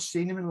 I've not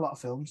seen him in a lot of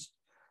films.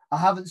 I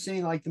haven't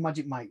seen like The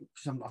Magic Mike,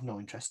 because I've no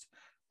interest.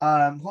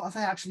 What have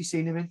I actually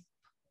seen him in?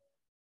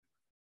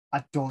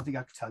 I don't think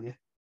I could tell you.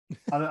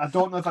 I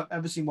don't know if I've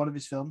ever seen one of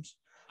his films.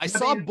 I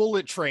saw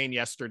Bullet Train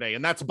yesterday,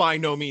 and that's by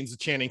no means a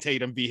Channing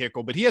Tatum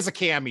vehicle, but he has a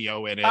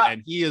cameo in it,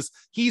 and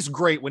he's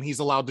great when he's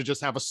allowed to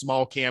just have a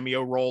small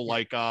cameo role.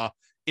 Like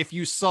if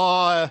you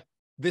saw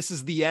This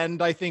Is the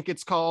End, I think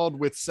it's called,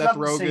 with Seth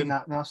Rogen. Seen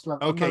that, no,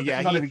 okay,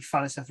 I'm not a big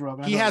fan of Seth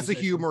Rogen. He has a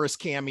humorous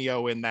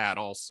cameo in that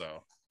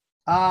also.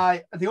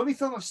 The only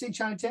film I've seen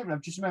Channing Tatum,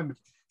 I've just remembered,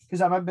 because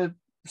I remember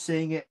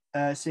seeing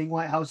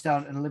White House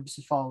Down and Olympus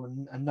Has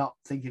Fallen, and not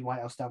thinking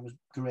White House Down was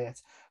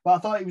great, but I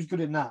thought he was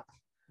good in that.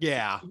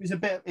 Yeah, it was a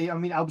bit. I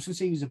mean, I was going to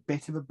say he was a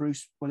bit of a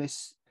Bruce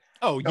Willis.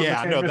 Oh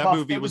yeah, no, that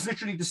movie was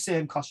literally the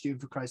same costume,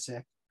 for Christ's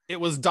sake. It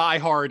was Die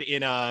Hard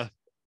in the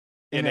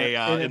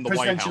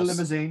White House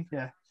limousine.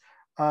 Yeah,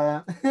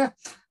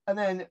 and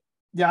then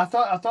I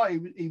thought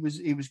he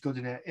was good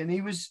in it, and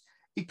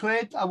he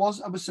played. I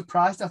was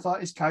surprised. I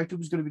thought his character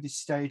was going to be the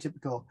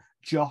stereotypical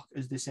jock,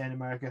 as they say in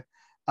America,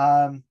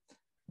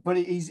 but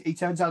he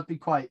turns out to be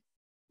quite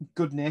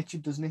good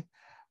natured, doesn't he?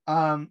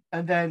 And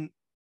then,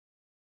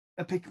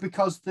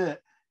 because the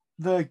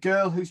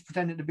girl who's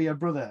pretending to be her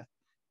brother,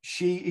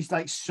 she is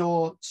like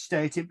so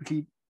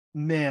stereotypically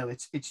male.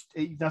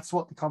 That's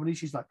what the comedy.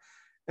 She's like,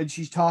 and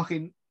she's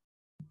talking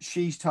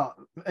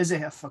as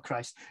if, for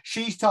Christ,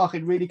 she's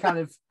talking really kind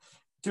of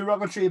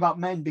derogatory about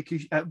men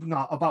because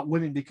not about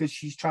women, because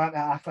she's trying to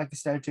act like the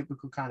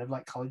stereotypical kind of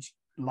like college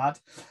lad.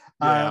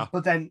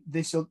 But then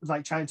this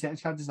like Channing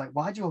Tatum's character's like,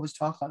 why do you always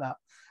talk like that?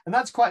 And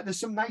there's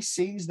some nice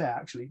scenes there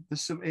actually.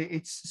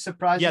 It's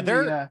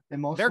surprisingly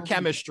emotional. Their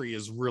chemistry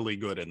is really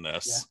good in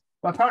this. Yeah.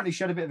 But apparently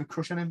she had a bit of a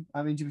crush on him.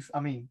 I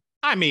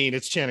mean,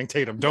 it's Channing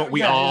Tatum, don't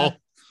we all?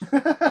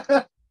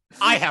 Yeah.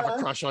 I have a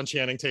crush on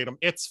Channing Tatum.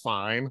 It's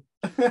fine.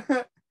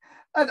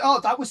 And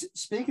that was,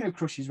 speaking of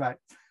crushes, right?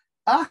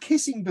 Are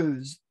kissing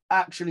booths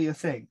actually a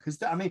thing?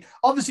 Because I mean,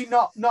 obviously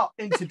not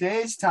in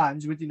today's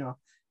times with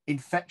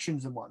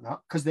infections and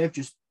whatnot, because they've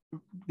just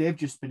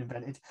been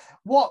invented.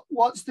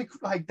 What's the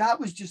like? That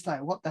was just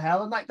like, what the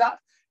hell? And like that,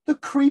 the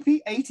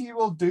creepy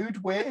 80-year-old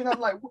dude waiting. I'm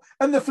like,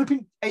 and the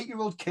flipping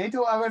 8-year-old kid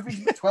or however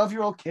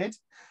 12-year-old kid.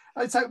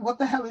 And it's like, what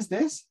the hell is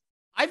this?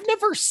 I've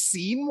never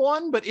seen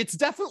one, but it's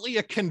definitely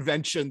a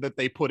convention that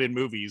they put in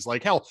movies.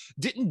 Like, hell,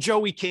 didn't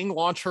Joey King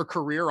launch her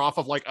career off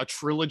of like a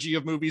trilogy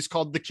of movies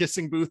called The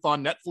Kissing Booth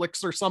on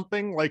Netflix or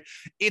something? Like,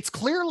 it's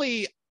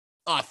clearly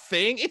a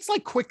thing. It's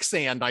like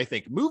quicksand, I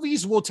think.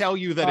 Movies will tell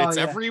you that it's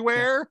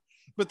everywhere,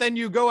 but then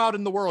you go out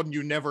in the world and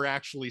you never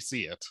actually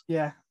see it.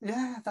 Yeah,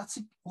 I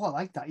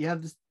like that.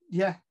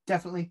 Yeah,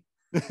 definitely.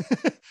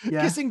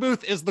 Yeah. Kissing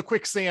Booth is the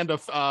quicksand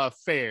of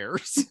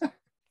fairs.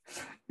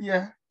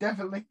 Yeah,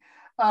 definitely.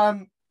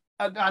 And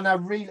I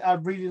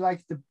really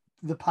like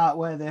the part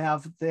where they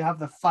have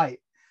the fight.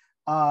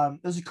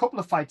 There's a couple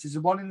of fights. There's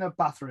one in the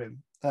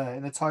bathroom,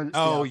 in the toilet.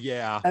 Oh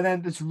yeah. And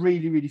then it's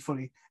really, really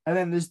funny. And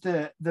then there's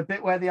the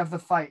bit where they have the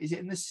fight. Is it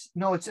in this?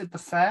 No, it's at the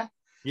fair.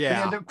 Yeah.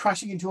 They end up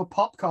crashing into a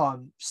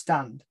popcorn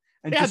stand.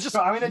 And it's just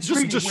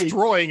really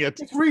destroying weak. it.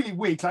 It's really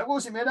weak. Like, what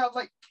was it made out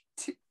of?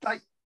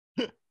 Like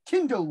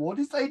Kindle wood.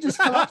 It just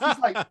collapses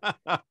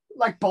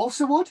like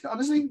balsa wood,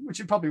 honestly, which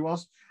it probably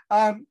was.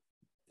 And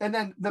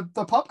then the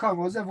popcorn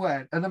was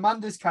everywhere. And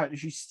Amanda's character,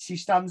 she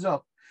stands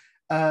up.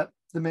 The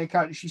main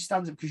character, she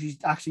stands up because she's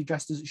actually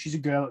dressed as, she's a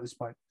girl at this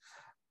point.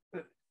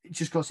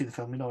 Just go see the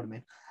film, you know what I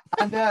mean.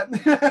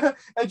 And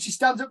and she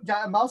stands up,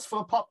 got a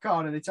mouthful of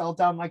popcorn, and it's all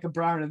down like a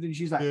brown. And then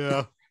she's like,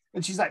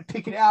 and she's like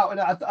picking it out. And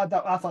I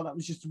thought that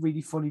was just a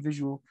really funny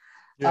visual.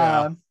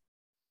 Yeah.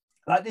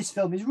 Like, this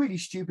film is really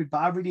stupid, but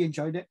I really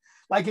enjoyed it.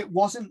 Like, it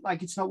wasn't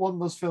like, it's not one of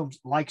those films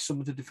like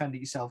Someone to Defend It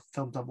Yourself,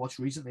 films I've watched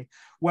recently,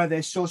 where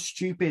they're so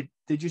stupid,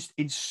 they just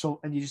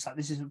insult, and you're just like,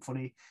 this isn't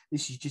funny.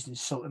 This is just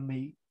insulting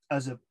me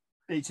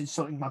it's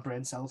insulting my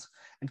brain cells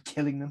and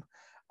killing them.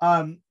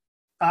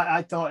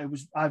 I thought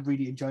I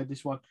really enjoyed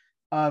this one.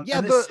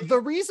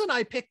 The reason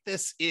I picked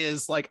this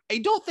is like, I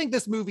don't think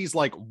this movie's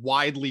like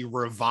widely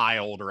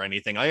reviled or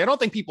anything. I don't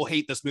think people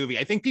hate this movie.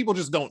 I think people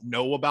just don't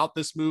know about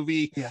this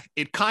movie. Yeah.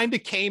 It kind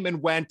of came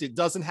and went. It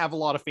doesn't have a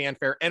lot of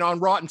fanfare. And on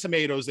Rotten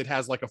Tomatoes, it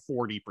has like a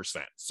 40%.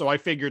 So I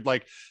figured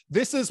like,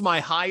 this is my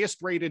highest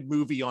rated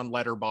movie on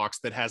Letterboxd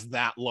that has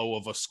that low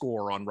of a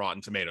score on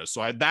Rotten Tomatoes.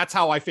 So that's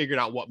how I figured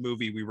out what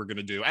movie we were going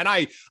to do. And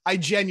I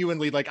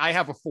genuinely, like, I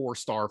have a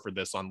 4-star for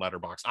this on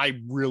Letterboxd. I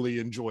really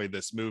enjoy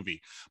this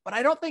movie, but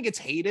I don't think it's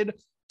hated,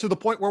 to the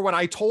point where when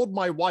I told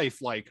my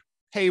wife, like,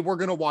 hey, we're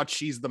going to watch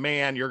She's the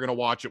Man, you're going to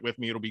watch it with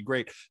me, it'll be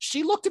great,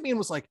 she looked at me and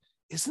was like,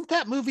 isn't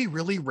that movie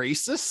really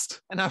racist?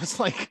 And I was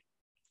like,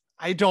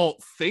 I don't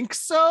think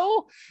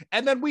so.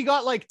 And then we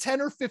got like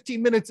 10 or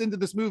 15 minutes into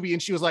this movie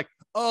and she was like,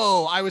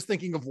 oh, I was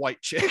thinking of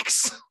white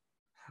chicks.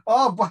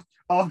 Oh, but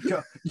oh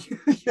god.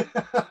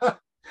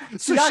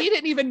 So she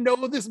didn't even know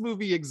this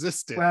movie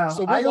existed. Well,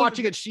 so we're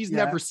watching it. She's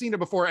never seen it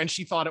before, and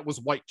she thought it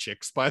was White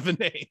Chicks by the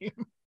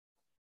name.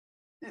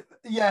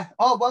 Yeah.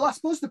 Oh, well, I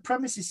suppose the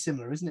premise is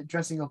similar, isn't it?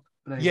 Dressing up.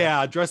 Anyway.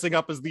 Yeah, dressing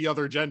up as the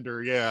other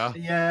gender. Yeah.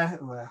 Yeah.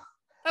 Well,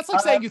 that's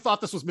like saying you thought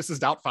this was Mrs.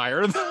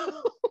 Doubtfire.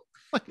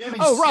 Like,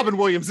 oh, Robin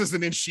Williams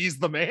isn't in She's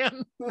the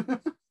Man.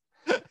 It'd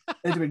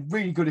have been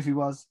really good if he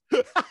was.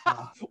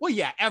 Well,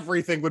 yeah,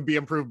 everything would be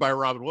improved by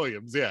Robin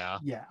Williams. Yeah.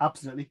 Yeah,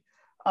 absolutely.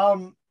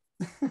 And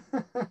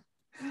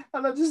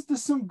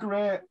there's some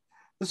great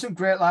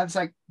lines,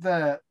 like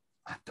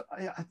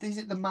is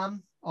it the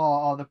man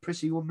or the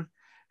prissy woman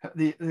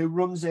who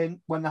runs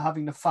in when they're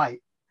having the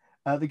fight,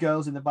 the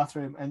girls in the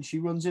bathroom, and she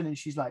runs in and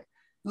she's like,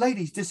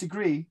 ladies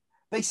disagree,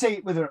 they say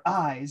it with her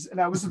eyes, and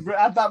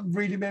that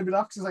really made me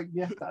laugh, because like,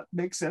 yeah, that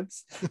makes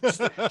sense.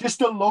 Just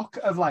the look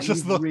of like,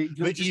 just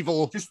the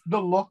evil, just the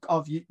look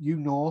of you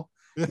know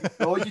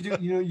all you do,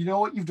 you know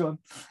what you've done.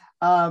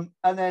 And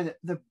then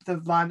the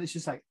line that's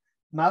just like,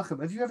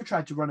 Malcolm, have you ever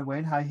tried to run away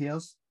in high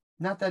heels?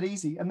 Not that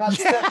easy. And that's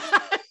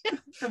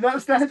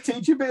that's that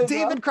teacher bit.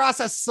 David Cross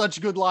has such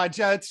good lines.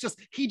 Yeah, it's just,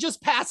 he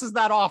just passes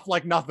that off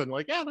like nothing.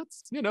 Like, yeah,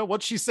 that's,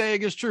 what she's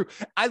saying is true.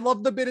 I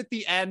love the bit at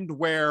the end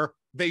where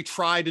they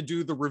try to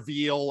do the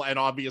reveal, and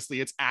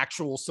obviously it's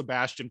actual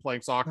Sebastian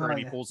playing soccer, and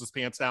he pulls his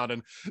pants down,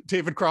 and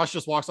David Cross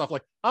just walks off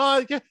like,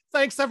 yeah,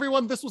 thanks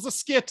everyone, this was a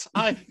skit.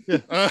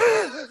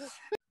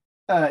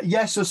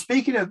 So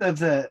speaking of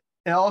it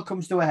all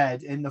comes to a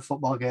head in the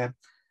football game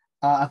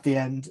at the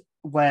end,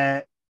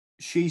 where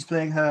she's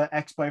playing her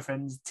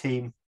ex-boyfriend's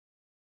team,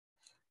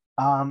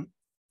 and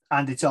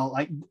it's all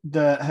like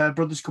her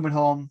brother's coming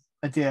home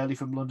a day early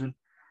from London,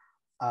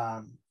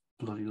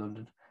 bloody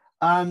London,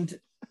 and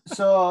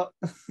so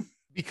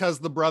because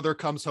the brother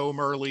comes home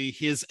early,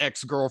 his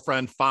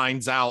ex-girlfriend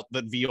finds out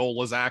that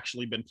Viola's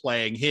actually been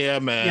playing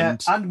him,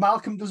 and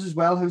Malcolm does as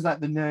well, who's like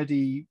the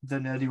nerdy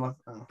one,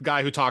 the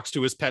guy who talks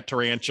to his pet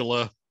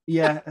tarantula,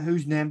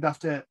 who's named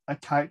after a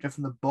character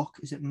from the book.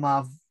 Is it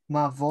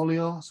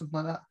Marvolio or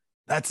something like that?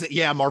 That's it.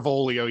 Yeah,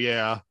 Marvolio.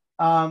 Yeah.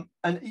 And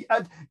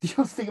the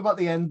other thing about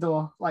the end,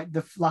 though, like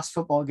the last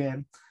football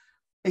game,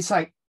 it's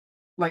like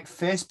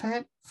face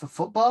paint for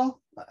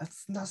football.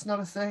 That's not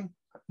a thing.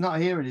 Not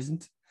here, it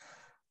isn't.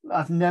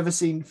 I've never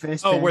seen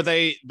face paint. Oh, where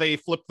they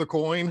flip the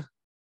coin?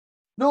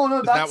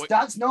 No,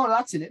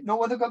 that's in it. No,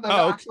 where they've got the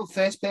actual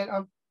face paint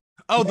on.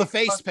 Oh, the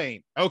face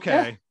paint.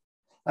 Okay.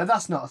 Yeah.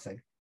 That's not a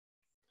thing.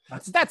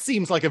 That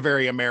seems like a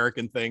very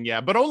American thing, yeah.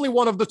 But only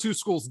one of the two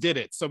schools did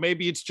it, so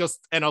maybe it's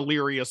just an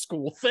Illyria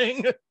school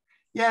thing.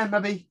 Yeah,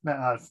 maybe.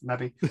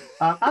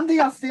 And they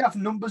have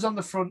numbers on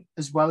the front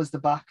as well as the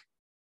back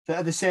that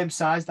are the same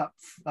size. That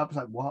was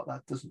like, what?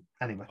 That doesn't,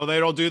 anyway. Oh, they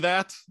don't do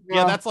that? No.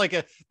 Yeah, that's like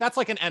an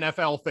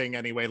NFL thing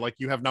anyway. Like,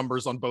 you have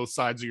numbers on both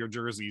sides of your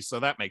jerseys,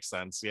 so that makes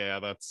sense. Yeah,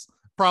 that's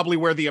probably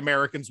where the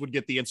Americans would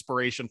get the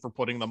inspiration for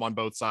putting them on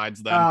both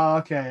sides then. Oh,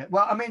 okay.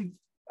 Well, I mean,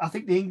 I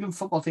think the England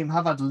football team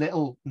have had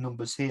little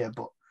numbers here,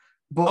 but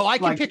I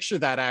can picture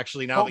that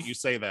actually now that you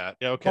say that.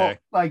 Yeah, okay.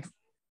 But, like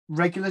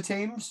regular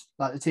teams,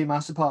 like the team I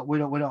support, we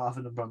don't have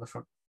a number on the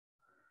front.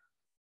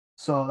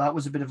 So that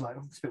was a bit of like,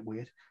 it's a bit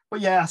weird. But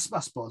yeah, I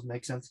suppose it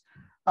makes sense.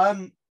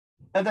 And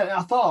then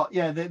I thought,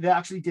 they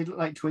actually did look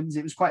like twins.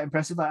 It was quite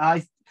impressive.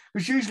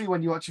 Because usually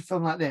when you watch a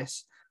film like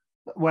this,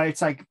 where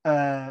it's like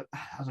I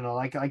don't know,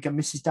 like a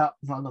Mrs. Doubtfire.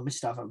 Well, no,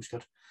 Mrs. Doubtfire was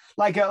good.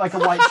 Like a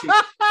white chick,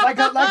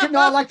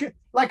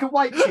 like a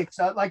white chick.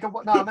 So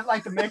I meant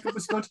like the makeup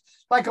was good,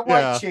 like a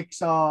white chicks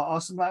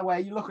or something like where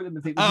you look at them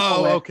and think,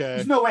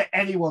 there's no way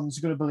anyone's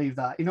going to believe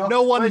that.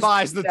 No one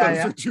buys that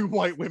those are two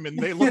white women.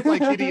 They look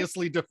like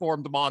hideously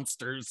deformed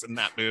monsters in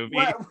that movie.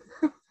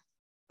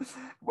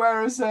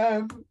 Whereas,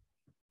 I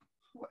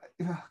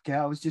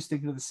was just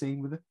thinking of the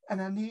scene with it,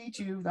 and I need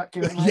you. That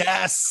came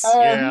yes,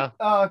 yeah.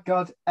 Oh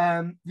God,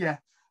 yeah.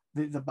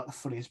 The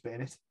funniest bit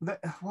in it.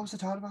 What was I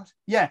talking about?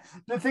 Yeah,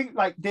 the thing,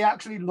 like they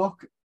actually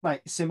look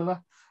like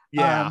similar.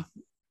 Yeah.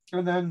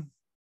 And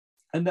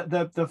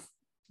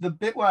the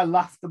bit where I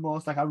laughed the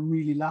most, like I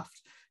really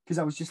laughed because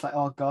I was just like,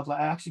 oh God,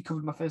 like I actually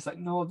covered my face, like,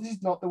 no, this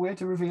is not the way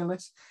to reveal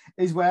this.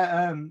 Is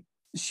where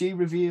she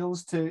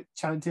reveals to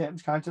Channing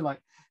Tatum's character, like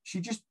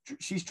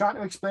she's trying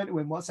to explain to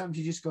him what's happening.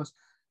 She just goes,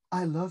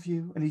 I love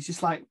you, and he's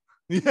just like,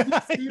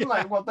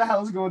 like, what the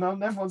hell's going on?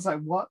 And everyone's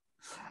like, what?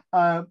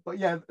 But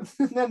yeah,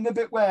 and then the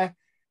bit where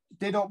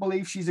they don't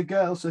believe she's a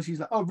girl, so she's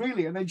like, oh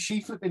really? And then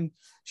she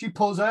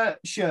pulls her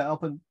shirt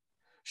up and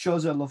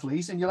shows her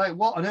lovelies, and you're like,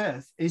 what on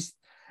earth is?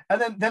 And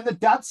then the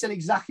dad said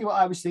exactly what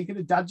I was thinking.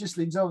 The dad just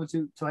leans over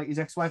to like his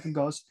ex-wife and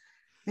goes,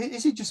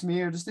 is it just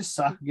me, or does this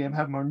soccer game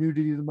have more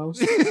nudity than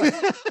most?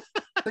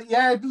 But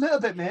yeah, a little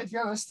bit, mate, to be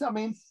honest. I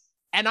mean,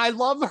 And I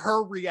love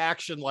her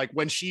reaction, like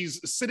when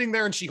she's sitting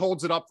there and she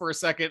holds it up for a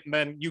second, and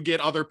then you get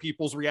other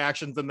people's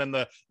reactions, and then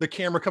the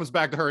camera comes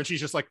back to her, and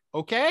she's just like,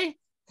 okay.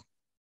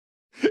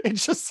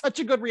 It's just such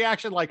a good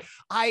reaction. Like,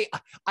 I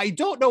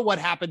don't know what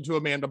happened to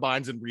Amanda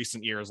Bynes in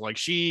recent years. Like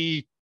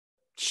she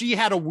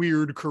had a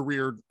weird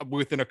career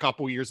within a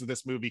couple years of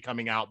this movie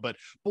coming out, but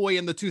boy,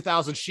 in the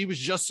 2000s, she was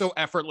just so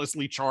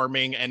effortlessly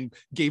charming and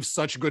gave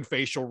such good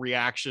facial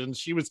reactions.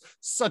 She was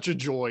such a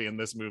joy in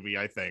this movie,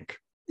 I think.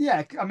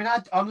 Yeah, I mean,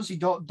 I honestly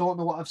don't know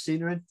what I've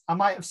seen her in. I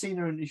might have seen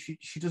her, and if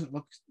she doesn't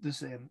look the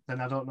same,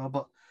 then I don't know.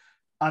 But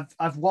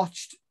I've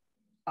watched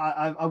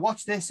I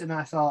watched this, and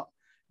I thought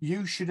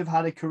you should have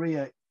had a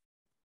career.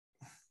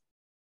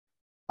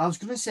 I was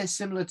going to say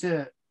similar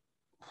to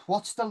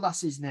what's the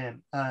lass's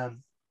name? Have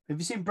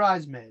you seen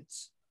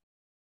Bridesmaids?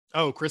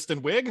 Oh,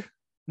 Kristen Wiig?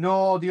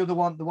 No, the other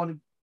one,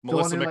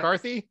 Melissa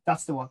McCarthy. Like,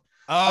 that's the one.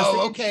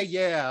 Oh, okay,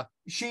 yeah.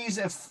 She's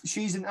a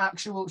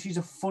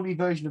funny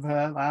version of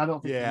her. Like, I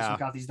don't think Melissa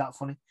McCarthy's that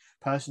funny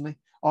personally,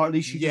 or at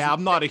least she. Yeah,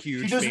 I'm not a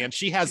huge fan.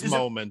 She has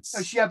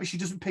moments. Yeah, but she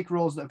doesn't pick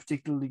roles that are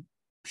particularly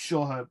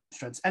show her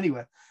strengths.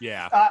 Anyway,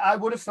 yeah, I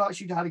would have thought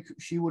she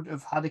would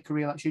have had a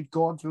career like she'd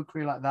go on to a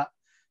career like that.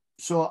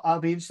 So I'll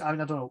be interested. I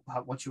mean, I don't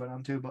know what she went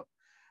on to, but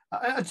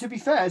to be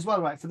fair as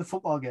well, right, for the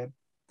football game,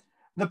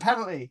 the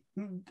penalty,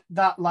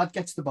 that lad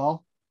gets the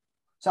ball.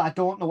 So I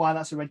don't know why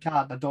that's a red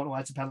card. I don't know why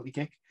it's a penalty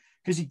kick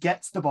because he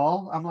gets the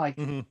ball. I'm like,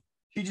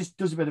 he just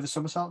does a bit of a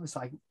somersault and it's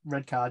like,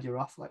 red card, you're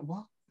off. Like,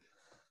 what?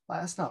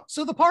 Like, that's not.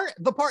 So the part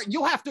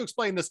you'll have to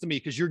explain this to me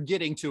because you're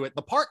getting to it.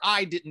 The part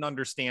I didn't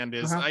understand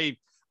is I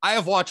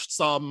have watched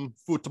some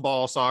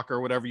football,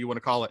 soccer, whatever you want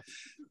to call it.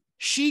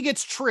 She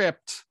gets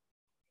tripped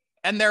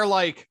and they're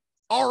like,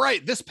 all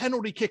right, this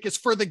penalty kick is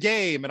for the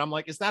game. And I'm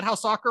like, is that how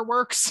soccer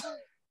works?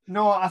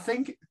 No, I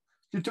think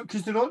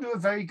because they don't do a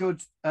very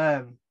good,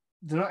 they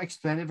don't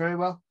explain it very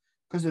well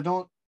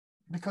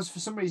because for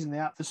some reason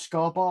the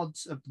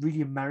scoreboards are really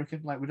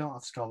American. Like we don't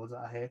have scoreboards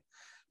out here.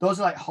 Those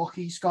are like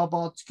hockey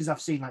scoreboards because I've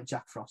seen like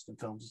Jack Frost in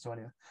films and so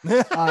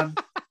anyway.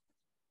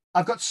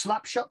 I've got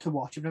Slapshot to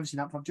watch. I've never seen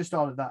that, but I've just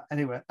ordered that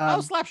anyway.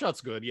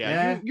 Slapshot's good.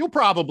 Yeah. You'll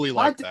probably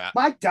like that.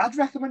 My dad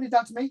recommended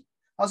that to me.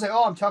 I was like,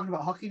 oh, I'm talking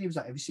about hockey. And he was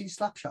like, have you seen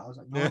Slapshot? I was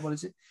like, no, what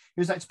is it? He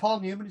was like, it's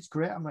Paul Newman. It's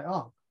great. I'm like,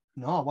 oh,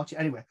 no, I'll watch it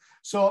anyway.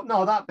 So,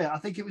 no, that bit, I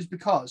think it was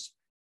because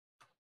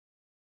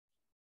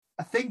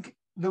I think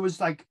there was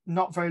like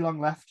not very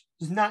long left.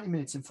 There's 90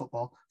 minutes in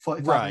football,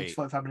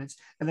 45 minutes,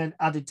 and then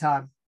added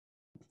time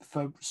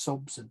for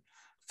subs and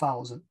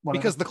fouls and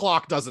whatever. Because the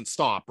clock doesn't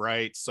stop,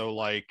 right? So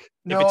like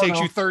if it takes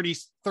you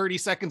 30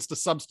 seconds to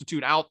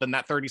substitute out, then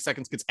that 30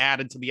 seconds gets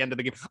added to the end of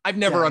the game. I've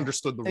never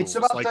understood the rules. It's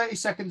about 30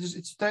 seconds.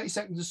 It's 30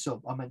 seconds a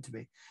sub, I meant to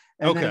be.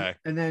 And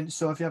then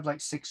so if you have like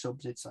 6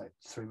 subs, it's like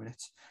 3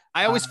 minutes.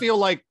 I always feel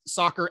like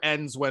soccer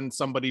ends when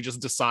somebody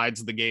just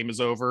decides the game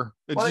is over.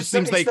 It just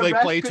seems like they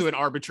play to an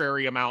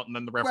arbitrary amount and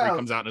then the referee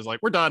comes out and is like,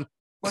 we're done.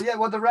 Well, yeah,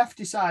 the ref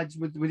decides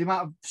with the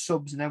amount of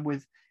subs and then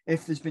with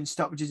if there's been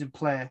stoppages in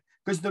play.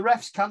 Because the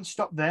refs can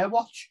stop their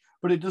watch,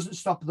 but it doesn't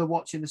stop the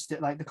watch in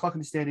the the clock in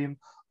the stadium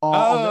or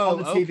on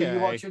the TV you're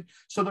watching.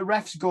 So the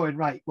ref's going,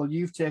 right, well,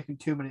 you've taken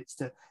 2 minutes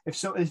to,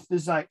 if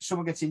there's like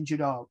someone gets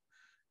injured or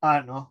I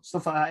don't know,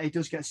 stuff like that, it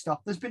does get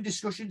stopped. There's been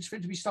discussions for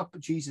it to be stopped,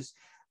 but Jesus,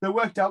 they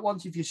worked out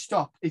once if you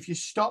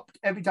stopped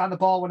every time the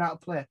ball went out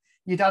of play,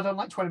 you'd add on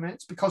like 20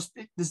 minutes because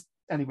there's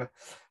anyway.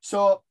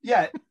 So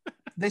yeah,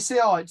 they say,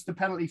 oh, it's the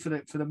penalty for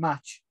the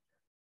match,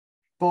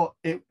 but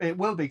it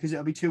will be because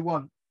it'll be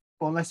 2-1.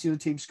 Unless the other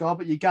team score,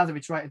 but you gather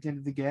it's right at the end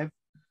of the game.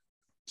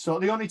 So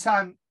the only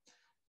time,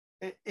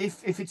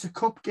 if it's a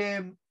cup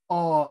game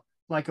or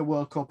like a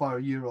World Cup or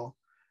a Euro,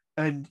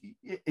 and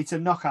it's a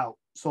knockout,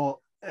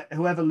 so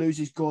whoever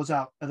loses goes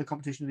out of the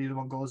competition, and the other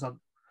one goes on.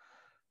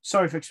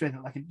 Sorry for explaining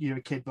it like you're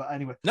a kid, but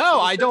anyway.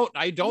 No, I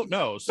don't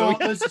know. So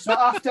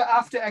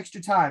after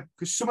extra time,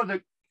 because some of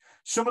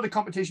the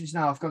competitions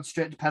now have gone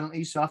straight to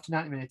penalties. So after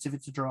 90 minutes, if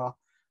it's a draw,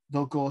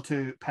 they'll go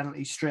to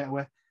penalties straight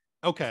away.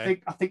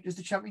 Okay. I think does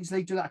the Champions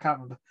League do that? I can't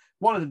remember.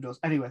 One of them does.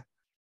 Anyway,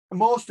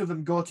 most of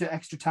them go to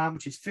extra time,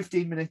 which is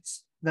 15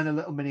 minutes, then a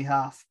little mini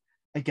half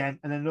again,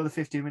 and then another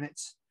 15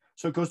 minutes.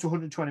 So it goes to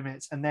 120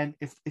 minutes. And then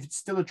if it's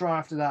still a draw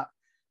after that,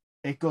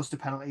 it goes to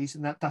penalties.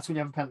 And that's when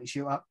you have a penalty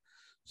shootout.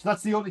 So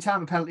that's the only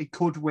time a penalty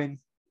could win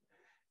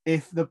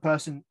if the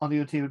person on the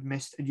other team had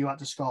missed and you had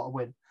to score a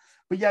win.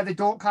 But yeah, they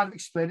don't kind of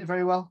explain it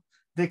very well.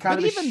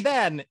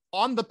 Then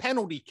on the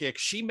penalty kick,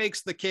 she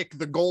makes the kick,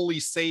 the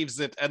goalie saves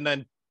it, and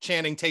then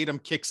Channing Tatum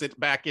kicks it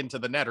back into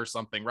the net or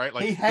something, right?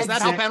 Like, is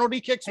that how penalty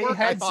kicks work?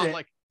 I thought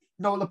like,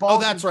 no, the ball. Oh,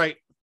 that's right.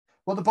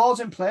 Well, the ball's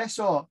in play,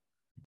 so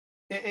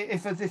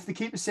if the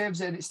keeper saves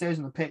it and it stays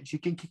on the pitch, you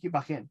can kick it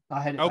back in. I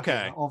head it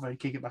back in, over and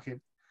kick it back in.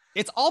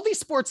 It's all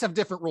these sports have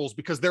different rules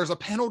because there's a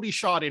penalty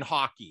shot in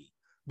hockey,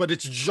 but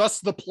it's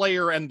just the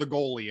player and the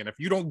goalie. And if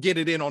you don't get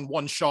it in on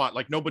one shot,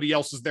 like nobody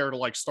else is there to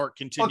like start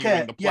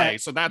continuing the play.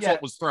 So that's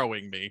what was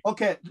throwing me.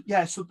 Okay,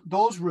 yeah. So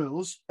those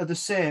rules are the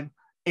same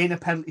in a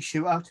penalty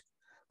shootout.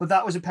 But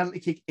that was a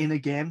penalty kick in a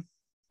game.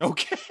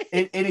 Okay.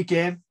 In a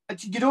game.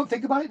 You don't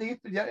think about it, do you?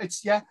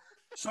 Yeah,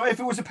 So if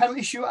it was a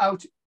penalty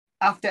shootout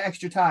after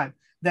extra time,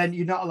 then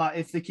you're not allowed.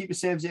 If the keeper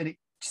saves it and it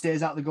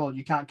stays out the goal,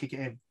 you can't kick it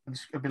in.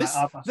 It'll be This,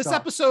 like, oh, this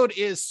episode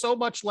is so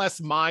much less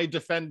my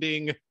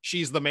defending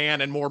She's the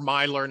Man and more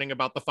my learning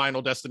about the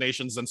Final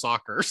Destinations and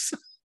soccer's.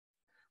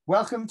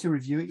 Welcome to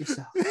Review It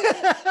Yourself.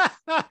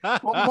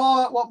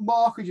 What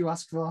more could you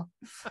ask for?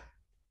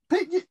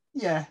 But,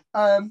 yeah.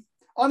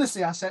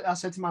 Honestly, I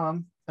said to my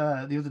mum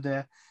the other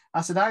day,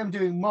 I said, I am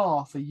doing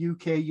more for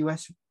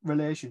UK-US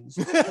relations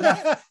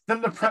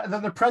than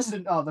the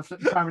president or the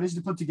prime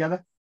minister put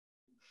together.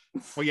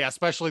 Well, yeah,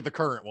 especially the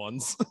current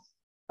ones.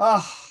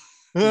 Oh,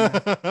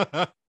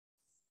 yeah.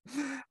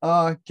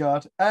 Oh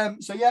God.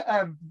 So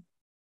yeah,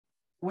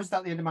 was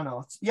that the end of my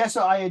notes? Yeah,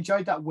 so I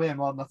enjoyed that way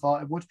more than I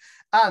thought I would.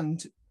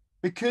 And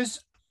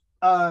because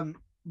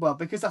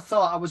because I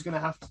thought I was gonna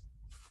have to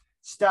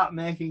start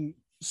making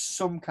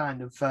some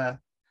kind of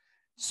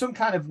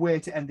way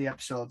to end the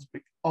episodes,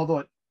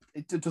 although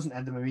it doesn't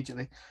end them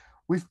immediately.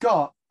 We've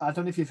got, I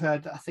don't know if you've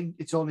heard, I think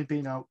it's only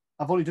been out,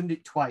 I've only done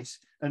it twice,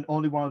 and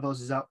only one of those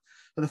is out.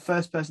 But the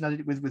first person I did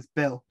it with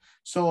Bill.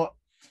 So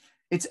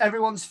it's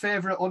everyone's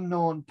favorite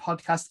unknown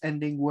podcast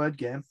ending word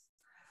game.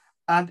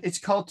 And it's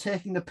called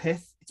Taking the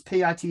Pith. It's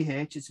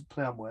PITH. It's a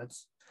play on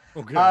words.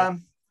 Okay.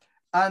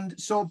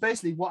 And so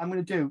basically what I'm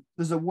going to do,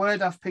 there's a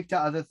word I've picked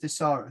out of the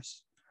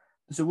thesaurus.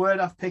 There's a word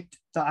I've picked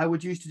that I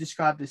would use to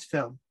describe this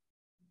film.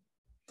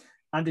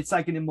 And it's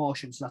like an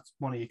emotion. So that's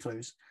one of your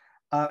clues.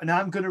 And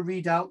I'm going to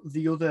read out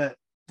the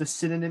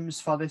synonyms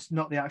for this,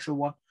 not the actual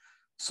one.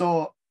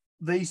 So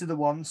these are the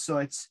ones. So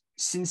it's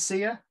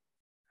sincere,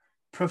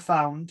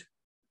 profound,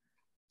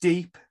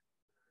 deep,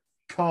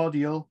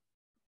 cordial,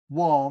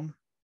 warm,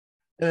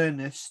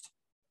 earnest,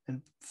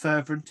 and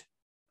fervent.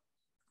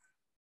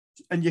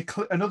 And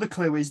another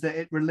clue is that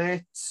it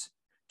relates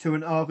to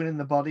an organ in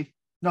the body.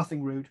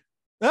 Nothing rude.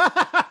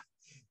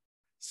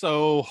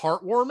 So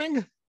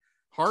heartwarming?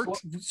 Heart?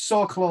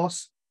 So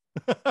close.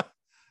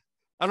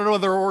 I don't know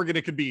other organ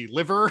it could be.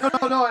 Liver?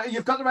 No,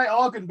 you've got the right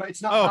organ, but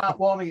it's not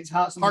heartwarming, it's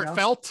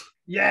heartfelt. Else.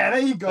 Yeah, there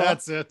you go.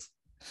 That's it.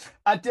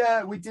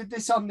 We did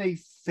this on the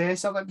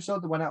Face Off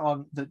episode that went out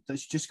on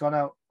that's just gone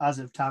out as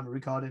of time of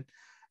recording.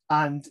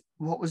 And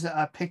what was it?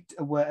 I picked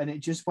a word and it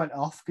just went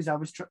off because I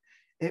was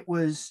it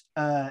was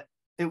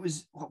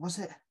what was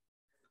it?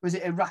 Was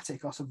it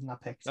erratic or something I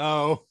picked?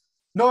 Oh.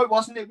 No, it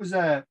wasn't. It was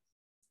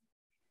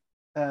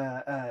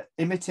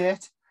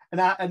imitate.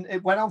 And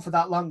it went on for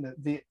that long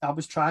that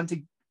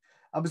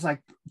I was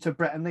like to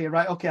Brett and Leah,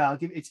 right? Okay, I'll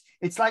give it.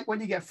 It's like when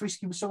you get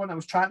frisky with someone. I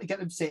was trying to get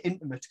them to say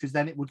intimate because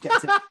then it would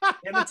get to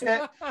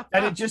imitate,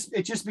 and it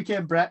just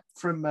became Brett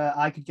from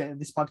I Could Get In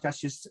This Podcast.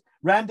 Just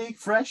Randy,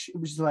 fresh. It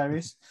was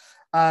hilarious.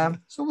 So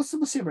we'll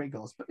see where it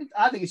goes. But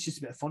I think it's just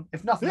a bit of fun.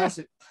 If nothing else,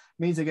 it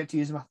means I get to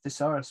use my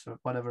thesaurus for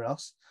whatever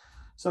else.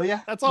 So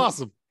yeah, that's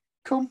awesome.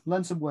 Come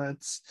learn some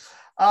words.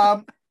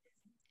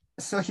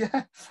 So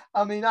yeah,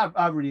 I mean,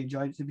 I really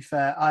enjoyed it. To be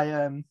fair,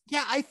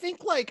 I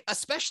think like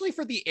especially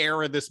for the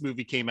era this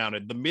movie came out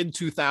in the mid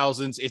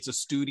 2000s, it's a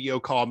studio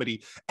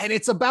comedy and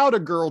it's about a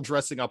girl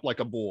dressing up like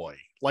a boy.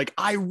 Like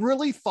I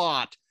really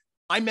thought,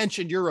 I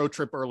mentioned Euro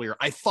Trip earlier.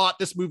 I thought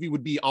this movie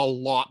would be a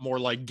lot more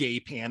like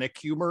gay panic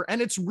humor,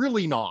 and it's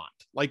really not.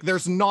 Like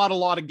there's not a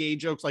lot of gay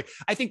jokes. Like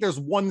I think there's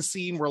one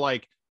scene where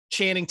like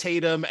Channing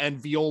Tatum and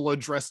Viola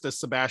dressed as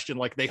Sebastian,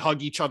 like they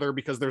hug each other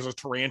because there's a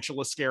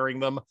tarantula scaring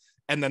them.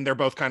 And then they're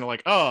both kind of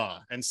like,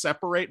 and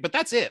separate. But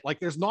that's it. Like,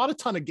 there's not a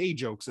ton of gay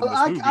jokes in this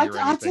movie or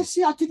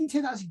anything. I didn't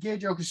take that as a gay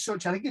joke as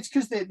such. I think it's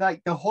because they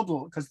like the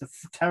huddle because they're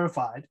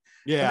terrified.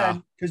 Yeah.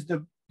 Because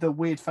the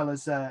weird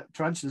fellas,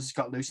 tarantulas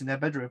got loose in their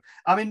bedroom.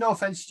 I mean, no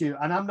offense to you,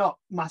 and I'm not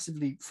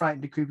massively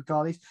frightened of creepy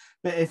crawlies,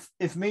 but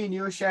if me and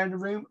you are sharing a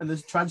room and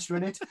there's a tarantula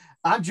in it,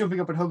 I'm jumping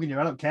up and hugging you.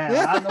 I don't care.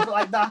 I'm not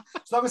like that.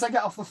 As long as I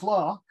get off the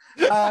floor.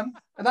 And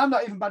I'm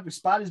not even bad with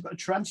spiders, but a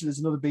tarantula is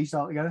another beast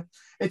altogether.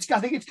 I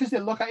think it's because they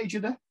look at each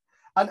other.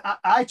 And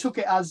I took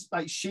it as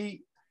like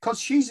because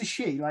she's a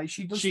she, like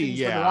she does things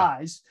with her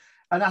eyes.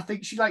 And I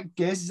think she like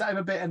gazes at him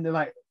a bit and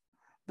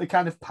they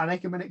kind of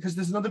panic a minute because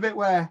there's another bit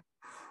where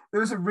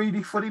there was a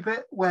really funny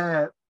bit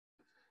where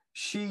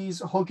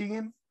she's hugging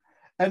him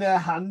and her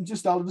hand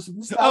just all of a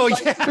sudden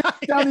starts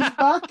down his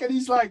back and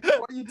he's like,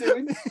 what are you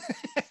doing?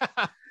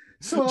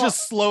 So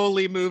just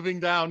slowly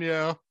moving down,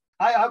 yeah.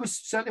 I was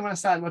certainly when I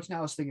started watching it,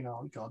 I was thinking,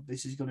 oh God,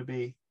 this is going to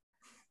be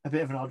a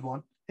bit of an odd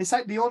one. It's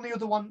like the only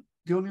other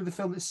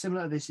film that's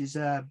similar to this is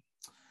it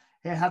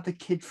had the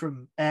kid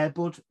from Air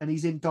Bud and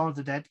he's in Dawn of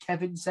the Dead.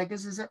 Kevin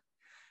Zegers, is it?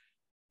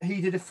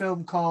 He did a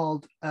film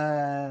called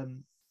oh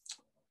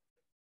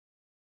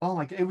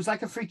my God, it was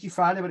like a Freaky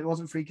Friday, but it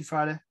wasn't Freaky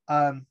Friday.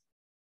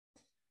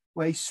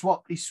 Where he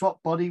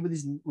swapped body with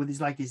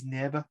his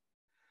neighbor.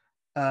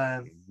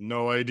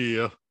 No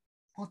idea.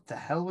 What the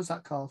hell was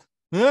that called?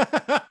 Can't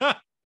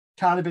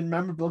have been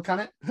memorable,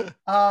 can it?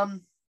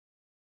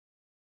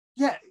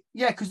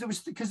 Yeah, because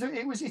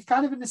it's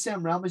kind of in the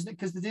same realm, isn't it?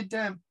 Because they did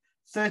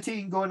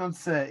 13 going on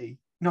 30.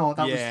 No,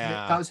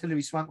 that was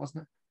Hilary Swank,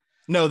 wasn't it?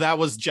 No, that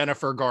was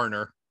Jennifer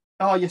Garner.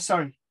 Oh yeah,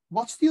 sorry.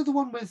 What's the other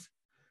one with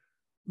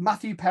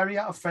Matthew Perry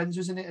out of Friends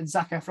was in it, and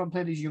Zac Efron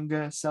played his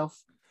younger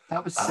self.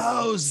 That was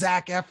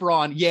Zac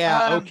Efron.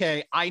 Yeah,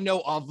 okay. I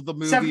know of the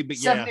movie, but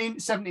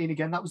 17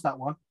 again. That was that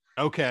one.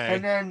 Okay.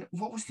 And then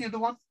what was the other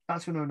one?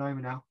 That's going to annoy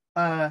me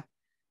now.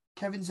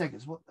 Kevin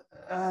Zegers. What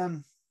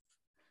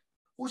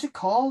was it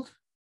called?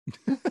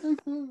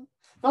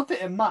 Not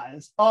that it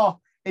matters. Oh,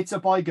 it's a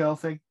boy girl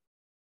thing.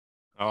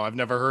 Oh, I've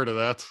never heard of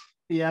that.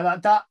 Yeah,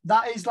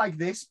 that is like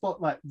this,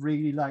 but like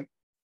really like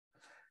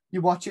you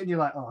watch it and you're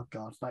like, oh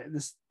god, like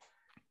this.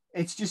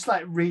 It's just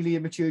like really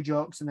immature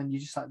jokes, and then you're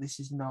just like, this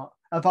is not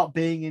about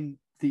being in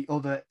the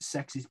other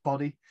sex's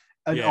body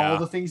and all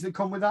the things that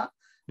come with that.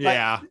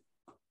 Like,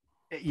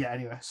 yeah.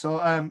 Anyway,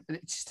 so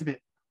it's just a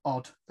bit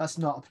odd. That's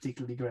not a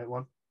particularly great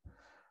one.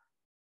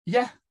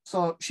 Yeah.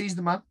 So She's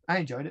the Man. I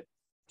enjoyed it.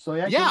 So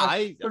yeah.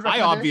 I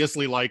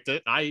obviously liked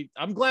it.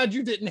 I'm glad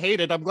you didn't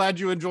hate it. I'm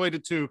glad you enjoyed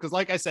it too. Because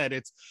like I said,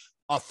 it's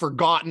a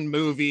forgotten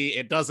movie.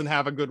 It doesn't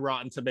have a good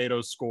Rotten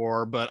Tomatoes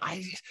score, but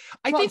I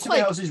Rotten think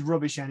Tomatoes is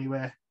rubbish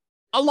anyway.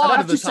 A lot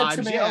of the time,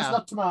 tomatoes,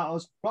 not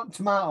tomatoes. Rotten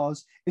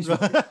Tomatoes is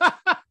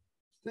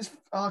this.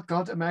 Oh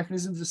god,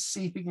 Americanisms are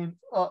seeping in.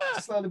 Oh,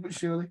 slowly but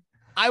surely.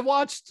 I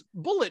watched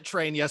Bullet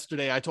Train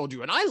yesterday. I told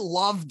you, and I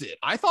loved it.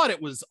 I thought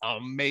it was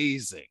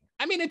amazing.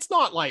 I mean, it's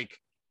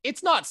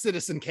not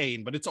Citizen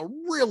Kane, but it's a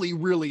really,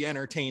 really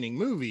entertaining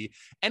movie,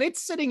 and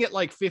it's sitting at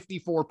like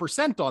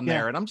 54% on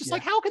there. And I'm just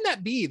like, how can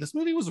that be? This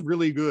movie was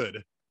really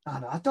good.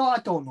 I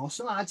don't know.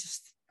 So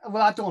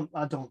I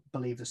don't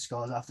believe the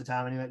scores half the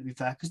time anyway, to be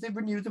fair, because they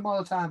renew them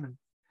all the time, and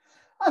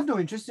I have no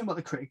interest in what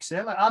the critics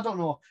say. Like, I don't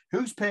know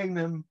who's paying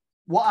them,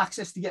 what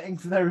access they're getting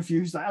for their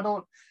reviews. Like,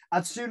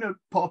 I'd sooner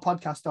put a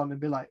podcast on and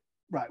be like,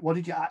 right, what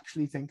did you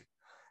actually think?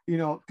 You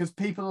know, because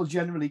people will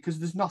generally, because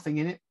there's nothing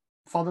in it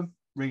for them,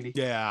 really.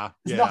 Yeah.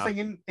 There's nothing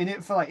in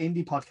it for like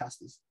indie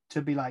podcasters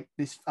to be like,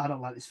 this, I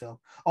don't like this film,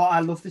 or I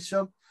love this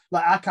film.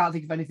 Like, I can't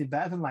think of anything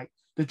better than like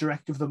the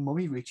director of The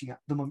Mummy reaching out,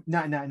 The Mummy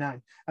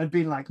 1999, and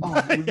being like,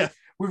 oh,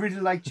 we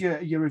really liked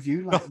your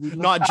review. Like,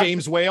 not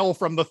James Whale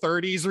from the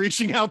 30s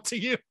reaching out to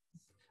you.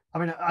 I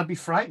mean, I'd be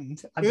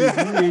frightened. I'd be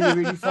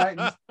really, really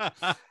frightened.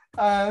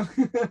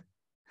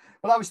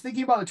 Well, I was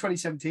thinking about the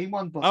 2017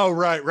 one, but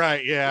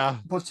right, yeah.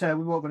 But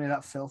we won't go near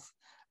that filth.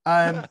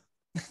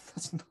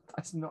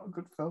 That's not a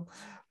good film.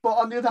 But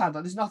on the other hand,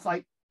 there's not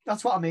like,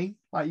 that's what I mean.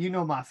 Like, you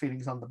know my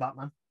feelings on the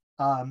Batman.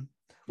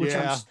 Which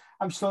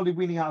I'm slowly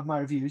weaning out of my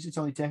reviews. It's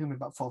only taken me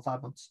about 4 or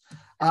 5 months.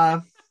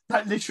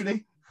 Like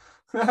literally.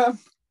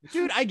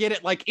 Dude, I get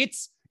it. Like,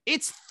 it's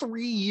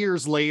 3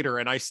 years later,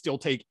 and I still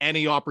take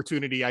any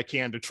opportunity I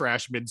can to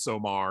trash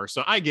Midsommar.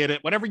 So I get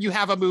it. Whenever you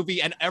have a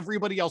movie and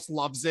everybody else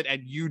loves it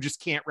and you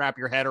just can't wrap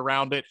your head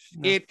around it,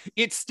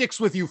 it sticks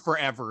with you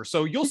forever.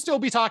 So you'll still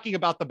be talking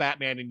about the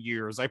Batman in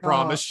years, I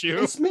promise you.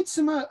 It's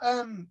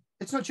Midsommar.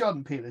 It's not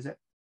Jordan Peele, is it?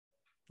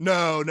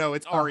 No,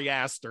 it's Ari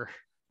Aster.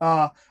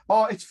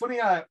 It's funny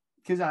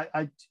because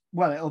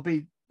well, it'll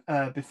be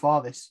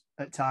before this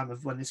at time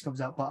of when this comes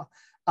out, but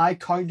I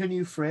coined a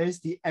new phrase,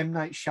 the M.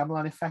 Night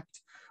Shyamalan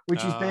effect,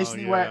 which is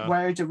basically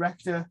where a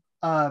director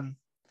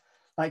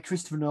like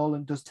Christopher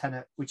Nolan does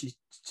Tenet, which is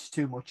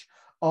too much,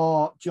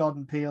 or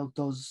Jordan Peele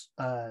does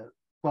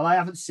well, I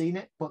haven't seen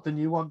it, but the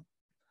new one.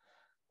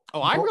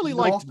 Oh, I really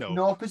liked Nope.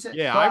 Nope, is it?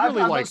 Yeah, I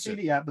really liked it. I've not seen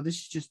it yet, but this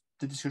is just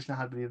the discussion I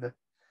had with the other.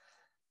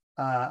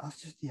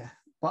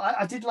 But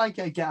I did like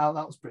Get Out.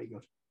 That was pretty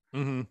good.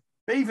 Mm-hmm.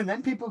 But even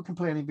then, people were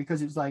complaining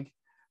because it was like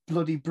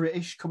bloody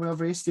British coming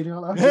over here stealing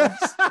all our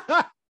jobs.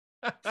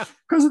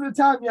 Because at the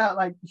time,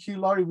 like Hugh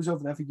Laurie was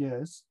over there for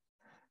years,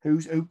 who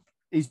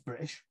is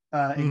British,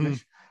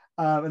 English,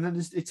 and then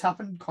it's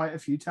happened quite a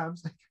few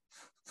times. Like,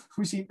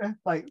 we seem to,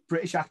 like,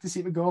 British actors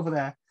seem to go over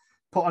there,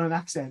 put on an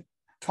accent.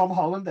 Tom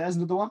Holland, there's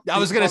another one. I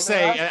was gonna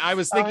say, I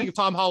was thinking of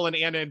Tom Holland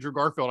and Andrew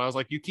Garfield. I was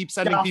like, you keep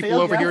sending people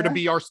over here to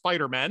be our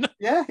Spider-Man.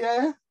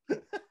 Yeah.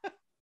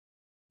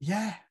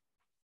 Yeah,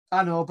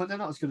 I know, but they're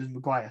not as good as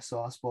Maguire,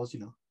 so I suppose, you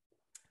know.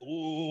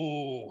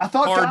 Ooh,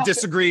 hard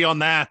disagree on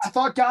that. I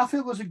thought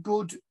Garfield was a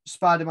good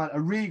Spider-Man,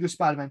 a really good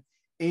Spider-Man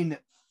in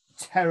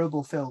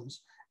terrible films.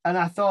 And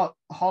I thought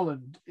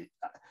Holland,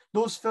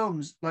 those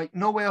films, like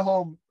No Way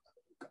Home,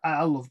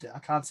 I loved it. I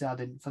can't say I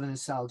didn't, for the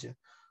nostalgia.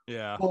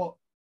 Yeah. But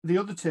the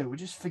other two were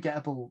just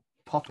forgettable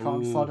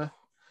popcorn fodder.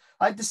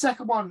 Like the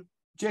second one,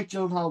 Jake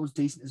Gyllenhaal was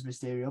decent as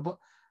Mysterio, but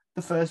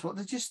the first one,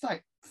 they're just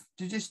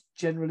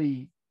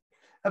generally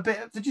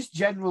they're just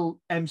general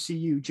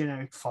MCU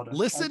generic fodder.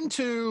 Listen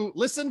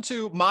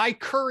to my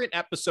current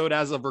episode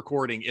as of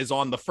recording is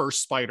on the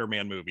first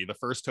Spider-Man movie, the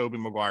first Tobey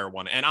Maguire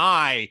one. And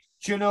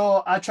do you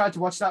know, I tried to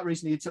watch that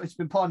recently. It's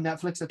been put on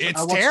Netflix.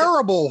 It's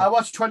terrible. I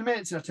watched 20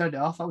 minutes and I turned it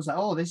off. I was like,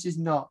 oh, this is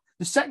not.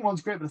 The second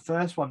one's great, but the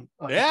first one,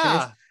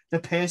 the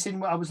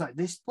pacing, I was like,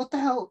 this, what the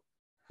hell?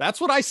 That's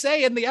what I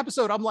say in the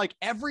episode. I'm like,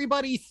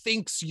 everybody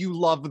thinks you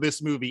love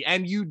this movie,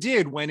 and you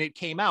did when it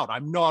came out.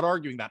 I'm not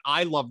arguing that.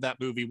 I loved that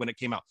movie when it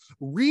came out.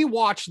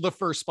 Rewatch the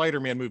first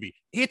Spider-Man movie.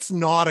 It's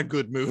not a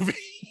good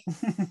movie.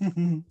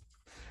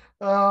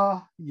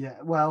 Yeah,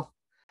 well,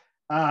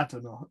 I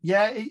don't know.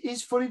 Yeah,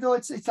 it's funny though.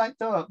 It's like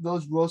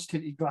those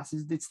rose-tinted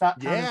glasses. It's that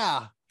kind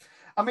of,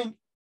 I mean,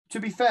 to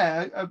be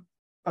fair,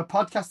 a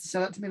podcaster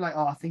said that to me, like,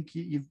 "Oh, I think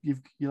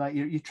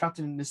you're trapped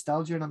in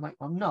nostalgia," and I'm like,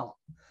 "I'm not.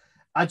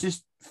 I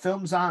just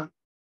films aren't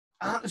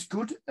as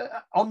good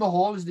on the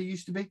whole as they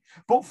used to be,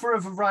 but for a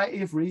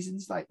variety of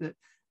reasons. Like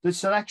the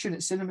selection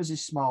at cinemas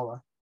is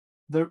smaller.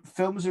 The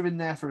films are in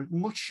there for a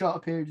much shorter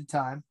period of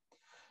time.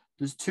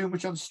 There's too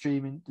much on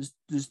streaming.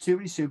 There's too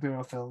many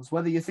superhero films.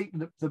 Whether you think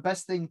the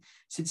best thing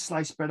since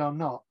sliced bread or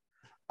not."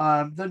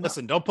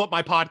 Listen, don't put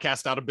my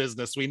podcast out of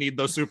business. We need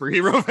those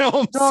superhero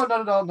films.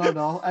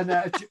 No.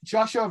 And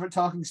Josh over at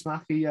Talking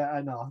Smack,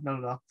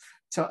 no.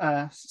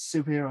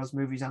 Superheroes,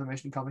 movies,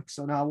 animation, comics.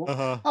 So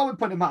no, I wouldn't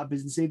put him out of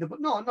business either.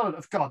 But no,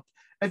 God,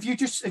 have you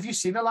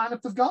seen the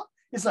lineup they've got?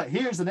 It's like,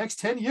 here's the next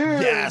 10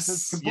 years.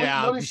 Yes,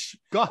 yeah.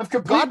 God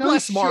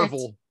bless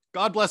Marvel. Shit.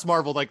 God bless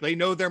Marvel. Like, they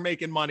know they're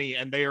making money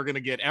and they are going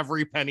to get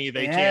every penny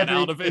they can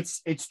out of it.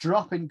 It's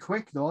dropping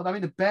quick though. I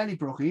mean, they barely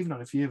broke even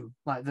on a few.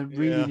 Like, they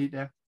really need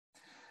to.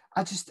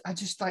 I just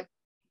like,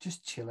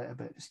 just chill it a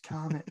bit, just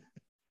calm it.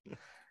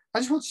 I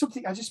just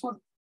want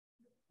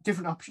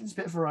different options, a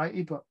bit of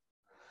variety, but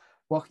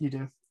what can you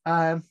do?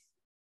 I'm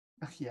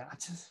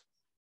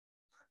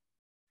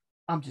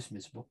just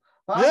miserable.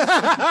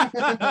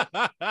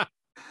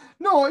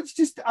 No, it's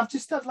just, I've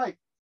just had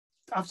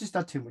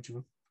too much of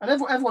them. And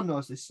everyone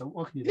knows this, so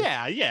what can you do?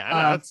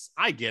 Yeah,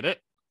 I get it.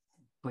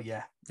 But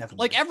yeah,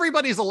 definitely. Like,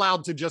 everybody's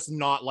allowed to just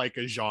not like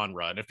a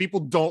genre. And if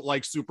people don't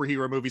like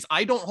superhero movies,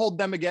 I don't hold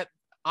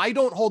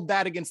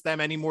that against them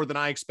any more than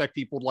I expect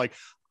people to like.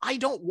 I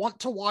don't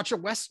want to watch a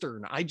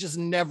Western. I just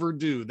never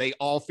do. They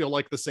all feel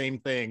like the same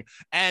thing.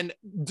 And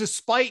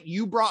despite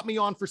you brought me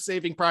on for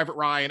Saving Private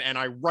Ryan, and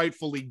I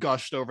rightfully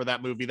gushed over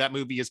that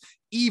movie is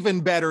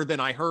even better than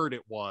I heard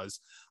it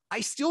was. I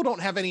still don't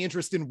have any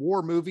interest in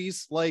war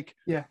movies. Like,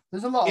 yeah,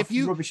 there's a lot of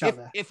rubbish out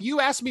there. If you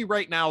ask me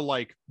right now,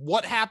 like,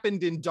 what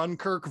happened in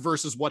Dunkirk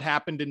versus what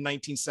happened in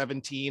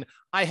 1917,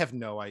 I have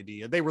no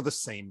idea. They were the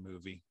same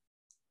movie.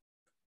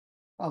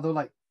 Oh, they're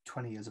like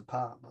 20 years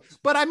apart.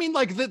 But I mean,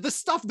 like, the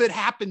stuff that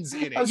happens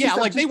in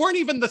it. They weren't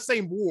even the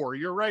same war.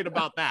 You're right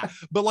about that.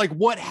 But like,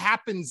 what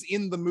happens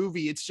in the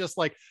movie, it's just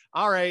like,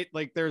 all right,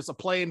 like, there's a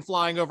plane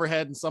flying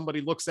overhead and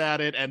somebody looks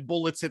at it and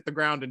bullets hit the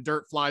ground and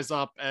dirt flies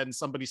up and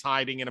somebody's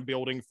hiding in a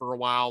building for a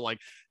while. Like,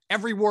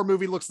 every war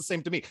movie looks the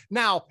same to me.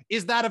 Now,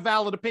 is that a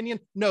valid opinion?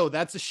 No,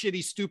 that's a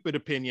shitty, stupid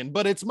opinion,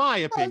 but it's my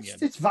opinion.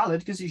 It's valid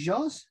because it's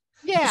yours.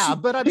 Yeah,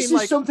 but I mean, this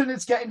is something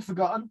that's getting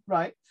forgotten,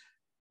 right?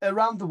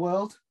 Around the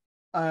world.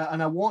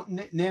 And I won't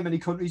name any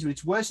countries, but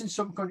it's worse in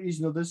some countries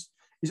than others,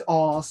 is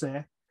all I'll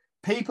say.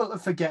 People are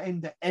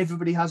forgetting that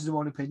everybody has their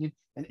own opinion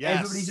and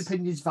everybody's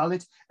opinion is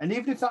valid. And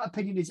even if that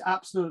opinion is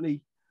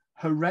absolutely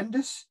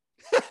horrendous,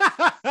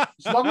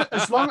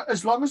 as long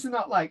as they're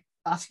not like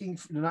asking,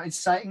 they're not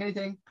inciting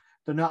anything,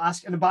 they're not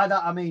asking, and by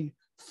that I mean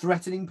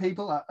threatening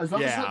people, as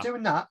long as they're not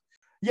doing that,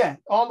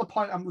 all the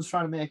point I was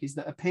trying to make is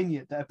that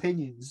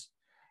opinions,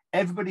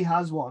 everybody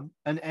has one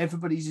and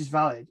everybody's is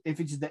valid. If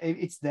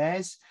it's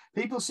theirs,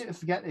 people seem to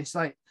forget this.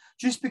 Like,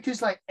 just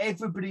because like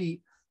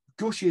everybody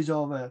gushes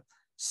over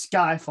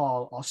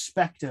Skyfall or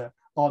Spectre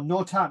or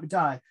No Time to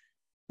Die,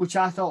 which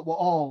I thought were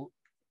all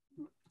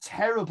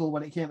terrible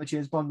when it came to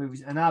James Bond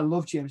movies, and I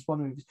love James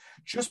Bond movies,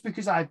 just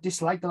because I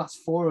disliked the last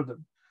 4 of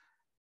them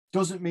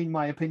doesn't mean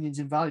my opinion's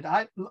invalid.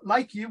 I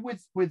like you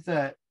with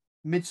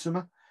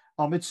Midsommar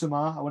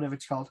or whatever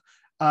it's called.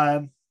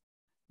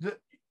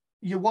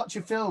 You watch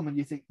a film and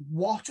you think,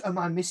 what am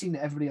I missing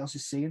that everybody else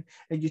is seeing?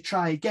 And you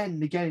try again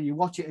and again and you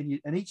watch it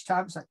and each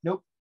time it's like,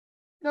 nope,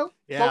 don't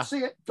see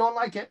it, don't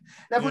like it.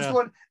 And everyone's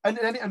going, and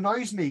then it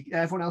annoys me,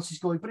 everyone else is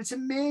going, but it's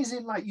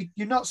amazing, like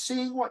you're not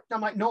seeing what,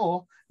 I'm like,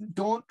 no,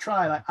 don't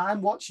try. Like,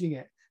 I'm watching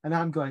it and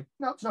I'm going,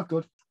 no, it's not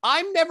good.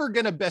 I'm never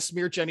going to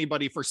besmirch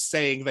anybody for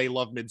saying they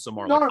love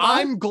Midsommar. No,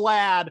 I'm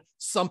glad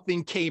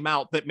something came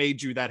out that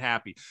made you that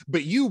happy,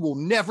 but you will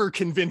never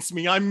convince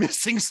me I'm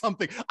missing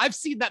something. I've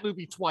seen that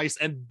movie twice,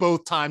 and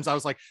both times I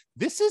was like,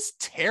 this is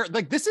terrible.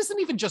 Like, this isn't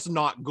even just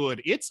not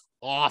good. It's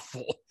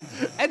awful.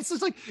 And it's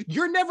just like,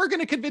 you're never going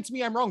to convince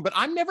me I'm wrong, but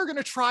I'm never going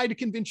to try to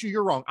convince you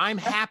you're wrong. I'm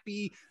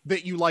happy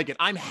that you like it.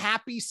 I'm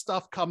happy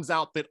stuff comes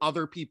out that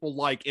other people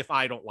like if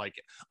I don't like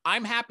it.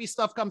 I'm happy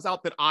stuff comes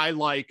out that I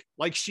like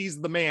She's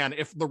the Man,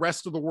 if the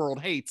rest of the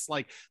world hates.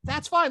 Like,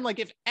 that's fine. Like,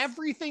 if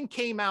everything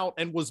came out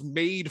and was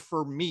made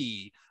for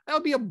me, that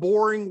would be a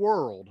boring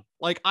world.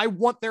 Like, I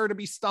want there to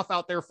be stuff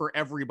out there for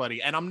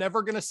everybody. And I'm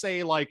never going to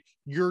say, like,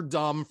 you're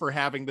dumb for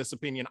having this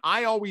opinion.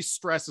 I always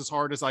stress as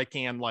hard as I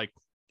can, like,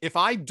 if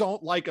I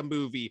don't like a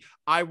movie,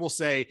 I will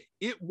say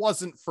it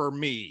wasn't for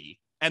me.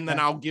 And then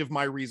I'll give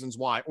my reasons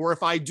why. Or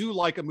if I do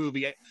like a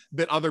movie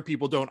that other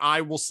people don't,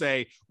 I will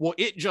say, well,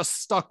 it just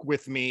stuck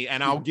with me,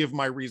 and I'll give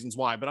my reasons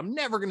why. But I'm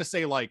never going to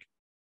say, like,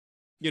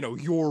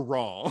 you're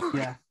wrong.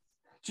 Yeah.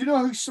 Do you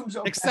know who sums it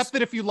up? Except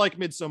that if you like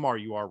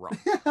Midsommar, you are wrong.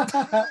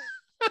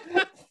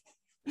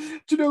 Do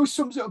you know who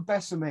sums it up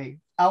best for me?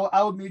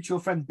 Our mutual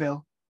friend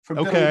Bill from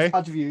Bill Reads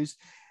Bad Reviews.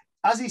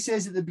 As he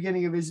says at the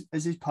beginning of his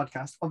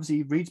podcast, obviously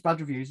he reads bad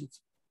reviews. It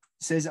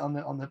says it on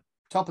the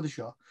top of the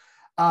show.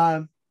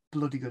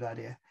 Bloody good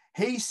idea.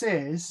 He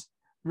says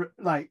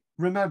like,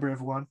 remember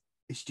everyone,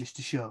 it's just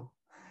a show.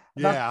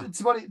 Yeah.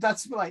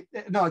 That's like,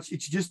 no, it's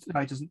just,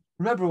 no, it doesn't.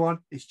 Remember everyone,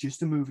 it's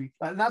just a movie.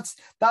 Like,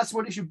 that's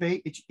what it should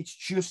be. It's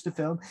just a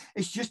film.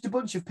 It's just a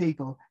bunch of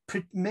people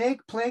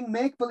playing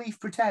make believe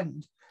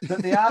pretend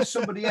that they are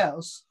somebody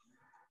else.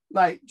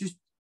 Like, just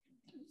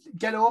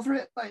get over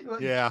it. Like,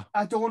 yeah,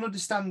 I don't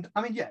understand.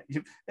 I mean, yeah,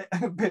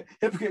 a bit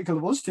hypocritical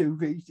of us to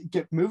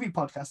get movie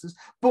podcasters,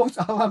 but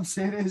all I'm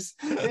saying is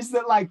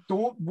that, like,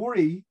 don't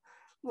worry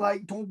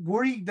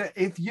that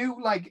if you,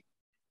 like,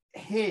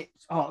 hate,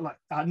 or, like,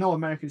 I know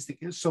Americans think,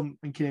 some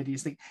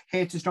Canadians think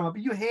hate is strong,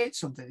 but you hate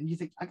something and you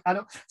think, I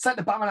don't. It's like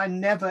the Batman. I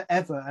never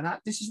ever, and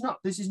this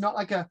is not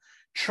like a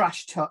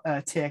trash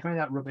take or any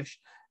of that rubbish.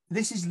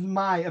 This is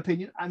my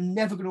opinion. I'm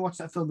never going to watch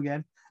that film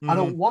again. I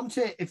don't want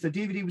it. If the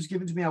DVD was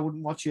given to me, I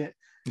wouldn't watch it.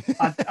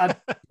 I'd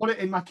put it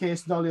in my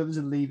case with all the others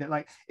and leave it.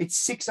 Like, it's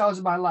 6 hours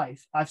of my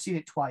life. I've seen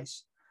it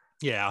twice.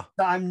 Yeah.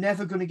 That I'm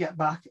never going to get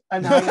back.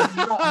 And I'm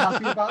not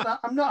happy about that.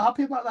 I'm not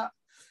happy about that.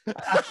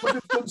 I could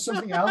have done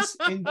something else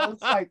in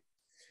both. Like,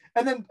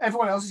 and then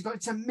everyone else has got,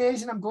 it's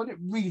amazing. I'm going, it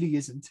really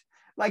isn't.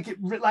 Like,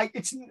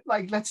 it's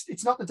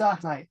not The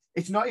Dark Knight.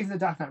 It's not even The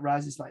Dark Knight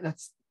Rises. Like,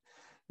 that's.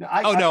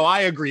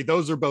 I agree.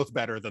 Those are both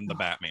better than the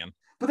Batman.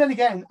 But then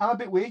again, I'm a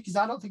bit weird because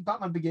I don't think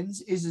Batman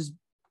Begins is as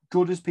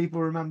good as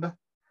people remember.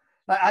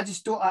 Like, I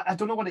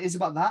don't know what it is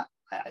about that.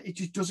 It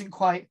just doesn't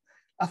quite.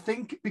 I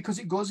think because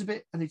it goes a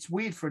bit, and it's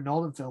weird for a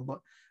Nolan film, but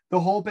the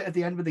whole bit at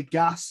the end with the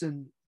gas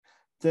and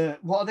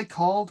what are they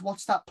called?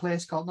 What's that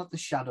place called? Not the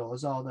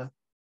Shadows, or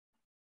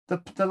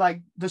the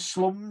like the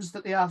slums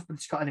that they have, but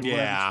it's got any word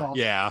it's called.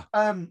 Yeah.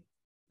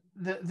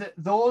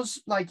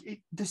 Those, like,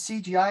 the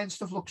CGI and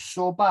stuff looks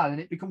so bad,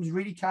 and it becomes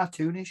really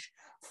cartoonish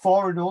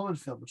for a Nolan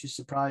film, which is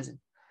surprising.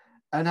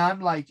 And I'm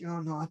like, oh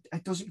no,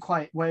 it doesn't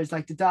quite. Whereas,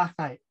 like, The Dark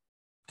Knight,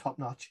 top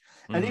notch,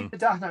 and even The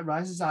Dark Knight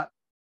Rises, I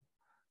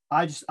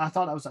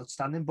thought that was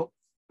outstanding. But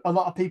a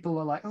lot of people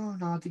are like, oh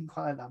no, I didn't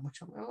quite like that much.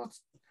 I'm like, oh,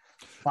 it's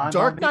fine.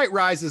 Dark Knight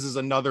Rises is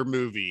another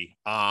movie.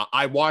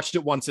 I watched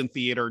it once in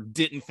theater,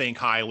 didn't think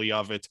highly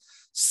of it.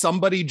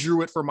 Somebody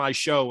drew it for my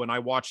show, and I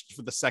watched it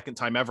for the second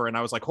time ever, and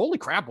I was like, holy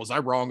crap, was I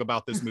wrong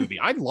about this movie?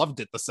 I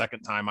loved it the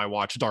second time I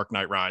watched Dark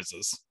Knight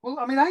Rises. Well,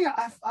 I mean,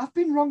 I've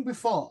been wrong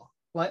before.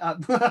 Like,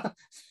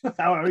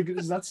 how arrogant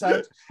does that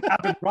sound?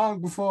 I've been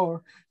wrong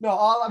before. No,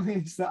 all I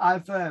mean is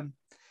that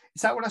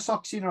it's like when I saw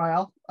Casino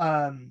Royale.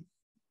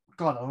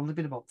 God, I've only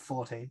been about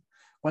 14.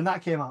 When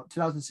that came out,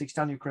 2006,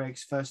 Daniel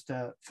Craig's first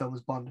film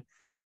was Bond.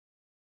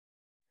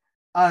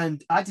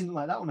 And I didn't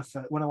like that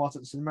when I watched it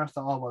at the cinema. I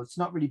thought, oh, well, it's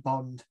not really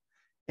Bond.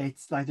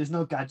 It's like, there's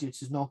no gadgets,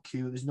 there's no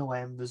Q, there's no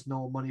M, there's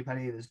no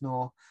Moneypenny, there's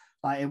no,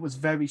 like, it was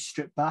very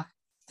stripped back.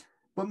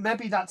 But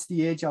maybe that's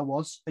the age I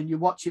was, and you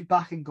watch it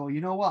back and go,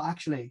 you know what,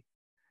 actually,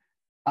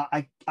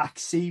 I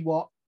see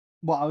what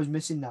I was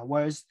missing now.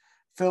 Whereas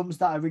films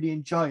that I really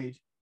enjoyed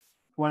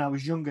when I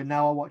was younger,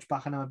 now I watch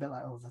back and I'm a bit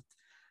like, oh,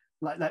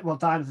 well,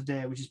 Die Another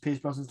Day, which is Pierce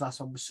Brosnan's last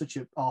one, was such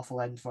an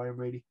awful end for him,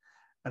 really.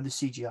 And the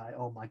CGI,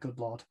 oh my good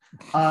lord.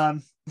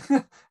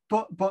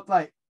 But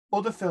like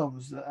other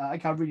films that I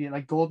can't really,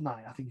 like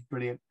Goldeneye, I think is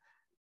brilliant.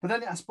 But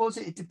then I suppose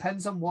it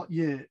depends on what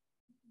you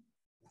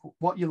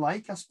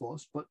like, I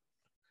suppose. But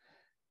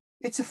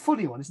it's a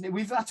funny one, isn't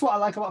it? That's what I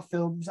like about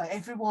films. Like,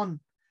 everyone,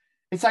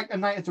 it's like A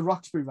Night at the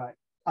Roxbury, right?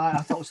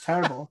 I thought it was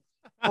terrible.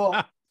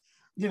 But,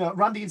 you know,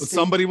 Randy and Steve.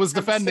 Somebody was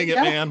defending it,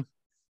 man.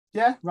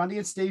 Yeah, Randy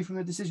and Steve from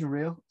The Decision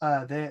Reel,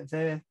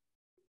 they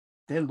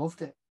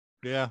loved it.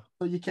 Yeah.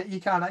 So you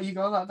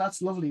go,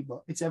 that's lovely,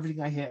 but it's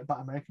everything I hate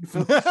about American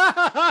films.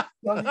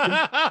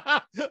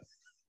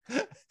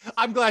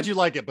 I'm glad you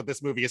like it, but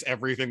this movie is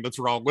everything that's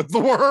wrong with the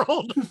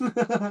world.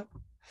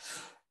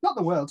 Not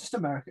the world, just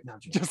America now.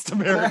 Just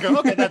America.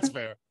 Okay, that's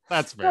fair.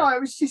 That's fair. No, it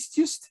was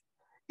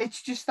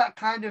it's just that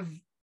kind of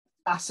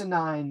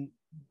asinine,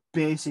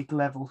 basic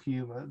level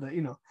humor that,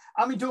 you know.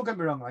 I mean, don't get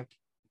me wrong. Like,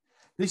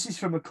 this is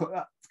coming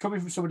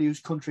from somebody whose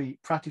country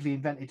practically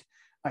invented,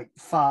 like,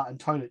 fart and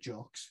toilet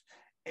jokes.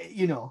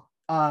 You know,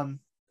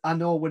 I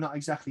know we're not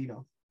exactly, you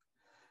know,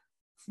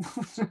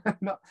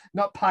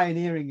 not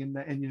pioneering in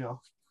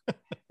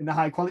the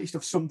high quality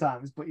stuff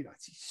sometimes, but, you know,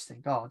 you just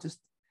think, oh,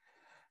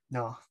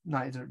 no,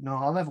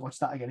 I'll never watch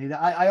that again either.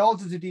 I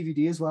ordered the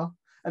DVD as well,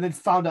 and then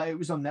found out it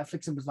was on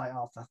Netflix and was like,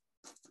 oh,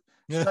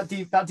 that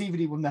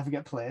DVD will never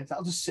get played.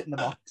 That'll just sit in the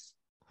box.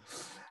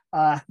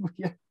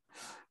 Yeah.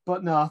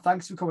 But no,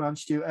 thanks for coming on,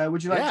 Stu.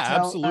 Would you like to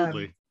tell?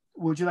 Absolutely.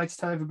 Would you like to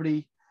tell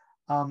everybody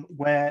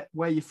where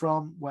you're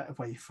from, where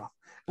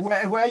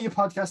your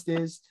podcast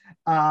is,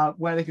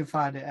 where they can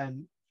find it,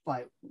 and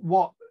like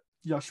what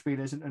your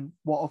spiel is, and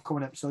what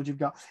upcoming episodes you've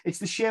got? It's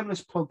the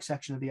shameless plug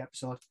section of the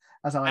episode,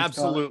 as I like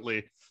Absolutely.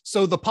 To call it.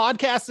 So the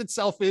podcast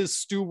itself is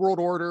Stu World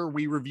Order.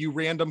 We review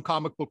random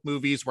comic book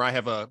movies where I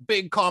have a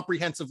big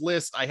comprehensive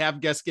list. I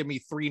have guests give me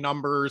 3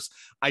 numbers.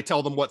 I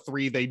tell them what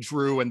 3 they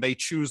drew, and they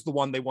choose the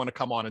one they want to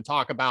come on and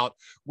talk about.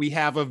 We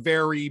have a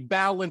very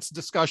balanced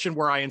discussion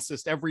where I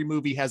insist every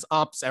movie has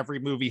ups, every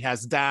movie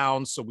has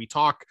downs. So we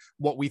talk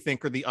what we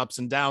think are the ups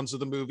and downs of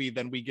the movie.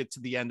 Then we get to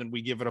the end and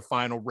we give it a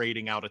final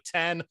rating out of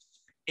 10.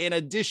 in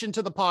addition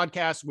to the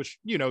podcast, which,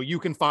 you know, you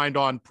can find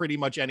on pretty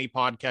much any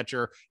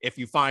podcatcher. If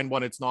you find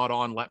one it's not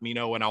on, let me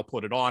know and I'll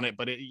put it on it.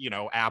 But it, you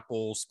know,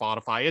 Apple,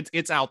 Spotify,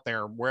 it's out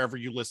there wherever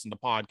you listen to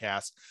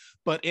podcasts.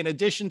 But in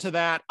addition to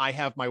that, I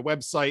have my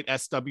website,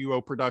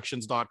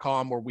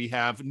 swoproductions.com, where we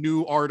have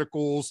new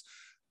articles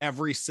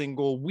every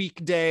single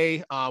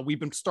weekday. We've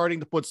been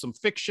starting to put some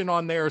fiction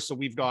on there. So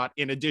we've got,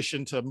 in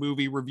addition to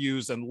movie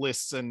reviews and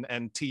lists and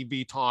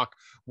TV talk,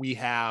 we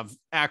have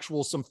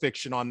some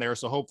fiction on there.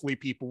 So hopefully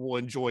people will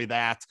enjoy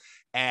that.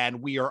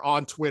 And we are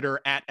on Twitter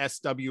at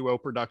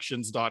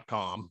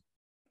swoproductions.com.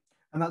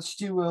 And that's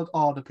Stu World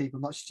Order,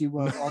 people, not Stu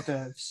World Hors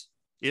d'oeuvres.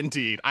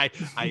 Indeed. I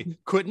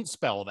couldn't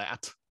spell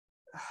that.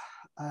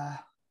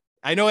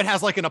 I know it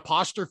has like an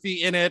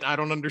apostrophe in it. I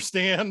don't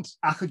understand.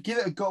 I could give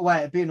it a go. Wait,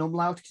 it'd be an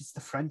umlaut because it's the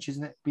French,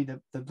 isn't it? It'd be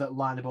the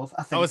line above.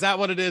 I think. Oh, is that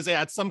what it is?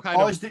 Yeah, it's some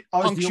kind of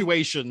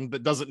punctuation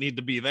that doesn't need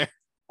to be there.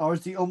 Or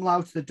is the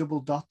umlaut the double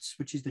dots,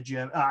 which is the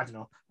German? I don't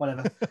know.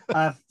 Whatever.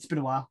 It's been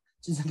a while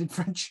since I did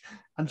French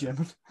and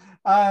German.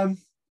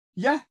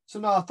 Yeah.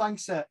 So no,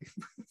 thanks.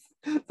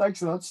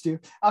 Thanks a lot, Stu.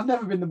 I've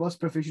never been the most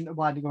proficient at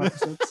winding up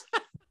episodes.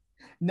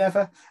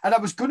 Never. And I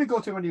was going to go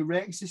through a new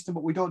rating system,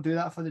 but we don't do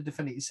that for the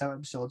Definitive Set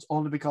episodes,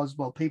 only because,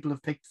 well, people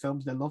have picked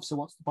films they love. So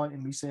what's the point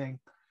in me saying,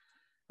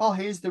 oh,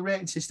 here's the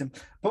rating system?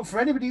 But for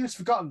anybody who's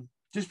forgotten,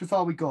 just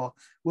before we go,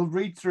 we'll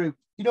read through.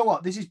 You know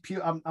what? This is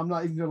pure. I'm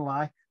not even going to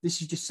lie.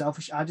 This is just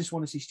selfish. I just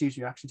want to see Stu's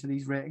reaction to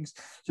these ratings.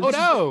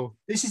 So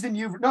this is the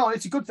new. No,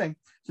 it's a good thing.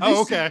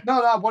 So okay.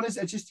 No. One is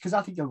just because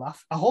I think you'll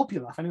laugh. I hope you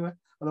laugh anyway.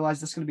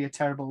 Otherwise, that's going to be a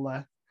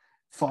terrible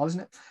fall,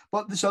 isn't it?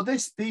 But so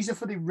these are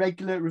for the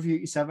regular Review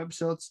It Yourself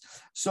episodes.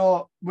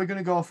 So we're going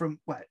to go from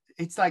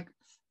it's like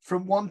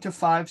from 1 to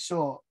 5.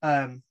 So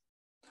 1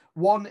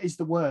 is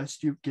the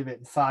worst you give it,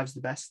 and 5's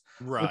the best.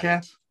 Right.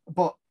 Okay.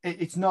 But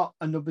it's not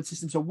a numbered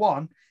system. So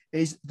 1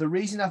 is the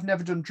reason I've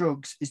never done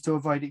drugs is to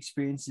avoid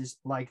experiences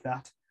like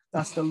that.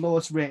 That's the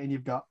lowest rating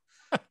you've got.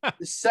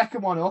 The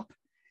second one up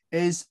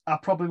is I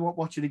probably won't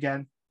watch it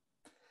again.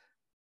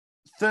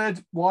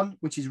 Third one,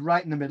 which is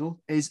right in the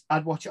middle, is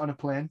I'd watch it on a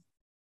plane.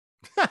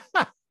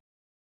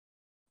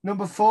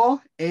 Number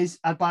 4 is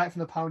I'd buy it from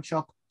the pound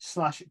shop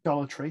 /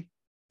 Dollar Tree.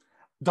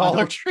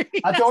 Dollar Tree.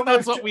 I don't know.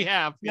 That's what we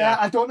have. Yeah,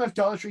 I don't know if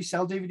Dollar Tree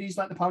sell DVDs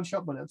like the pound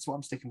shop, but that's what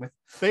I'm sticking with.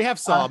 They have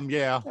some,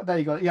 yeah. There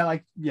you go.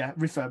 Yeah,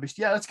 refurbished.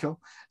 Yeah, that's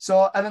cool.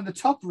 So, and then the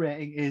top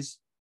rating is,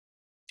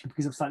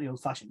 because I'm slightly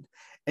old-fashioned,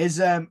 is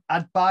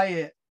I'd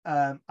buy it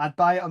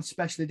on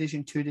special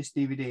edition 2-disc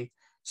DVD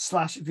 /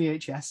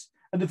 VHS,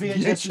 and the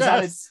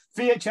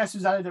VHS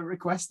was added at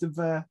request of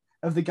the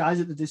guys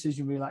at the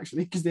Decision Reel,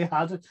 actually, because they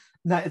had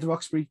Night at the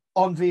Roxbury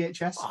on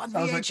VHS. On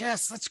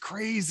VHS, that's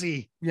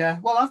crazy. Yeah,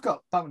 well, I've got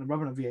Batman and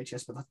Robin on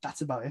VHS, but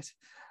that's about it.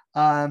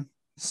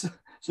 So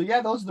yeah,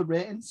 those are the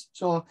ratings.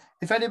 So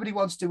if anybody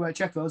wants to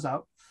check those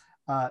out,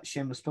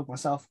 shameless plug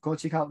myself, go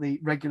check out the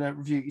regular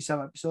Review It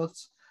Yourself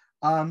episodes.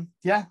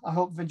 Yeah, I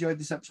hope you've enjoyed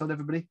this episode,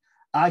 everybody.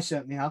 I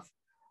certainly have.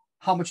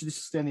 How much of this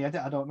will stay in the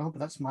edit, I don't know, but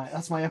that's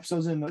my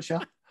episodes in a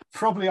nutshell.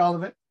 Probably all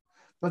of it.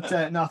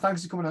 But no,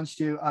 thanks for coming on,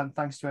 Stu, and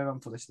thanks to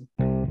everyone for listening.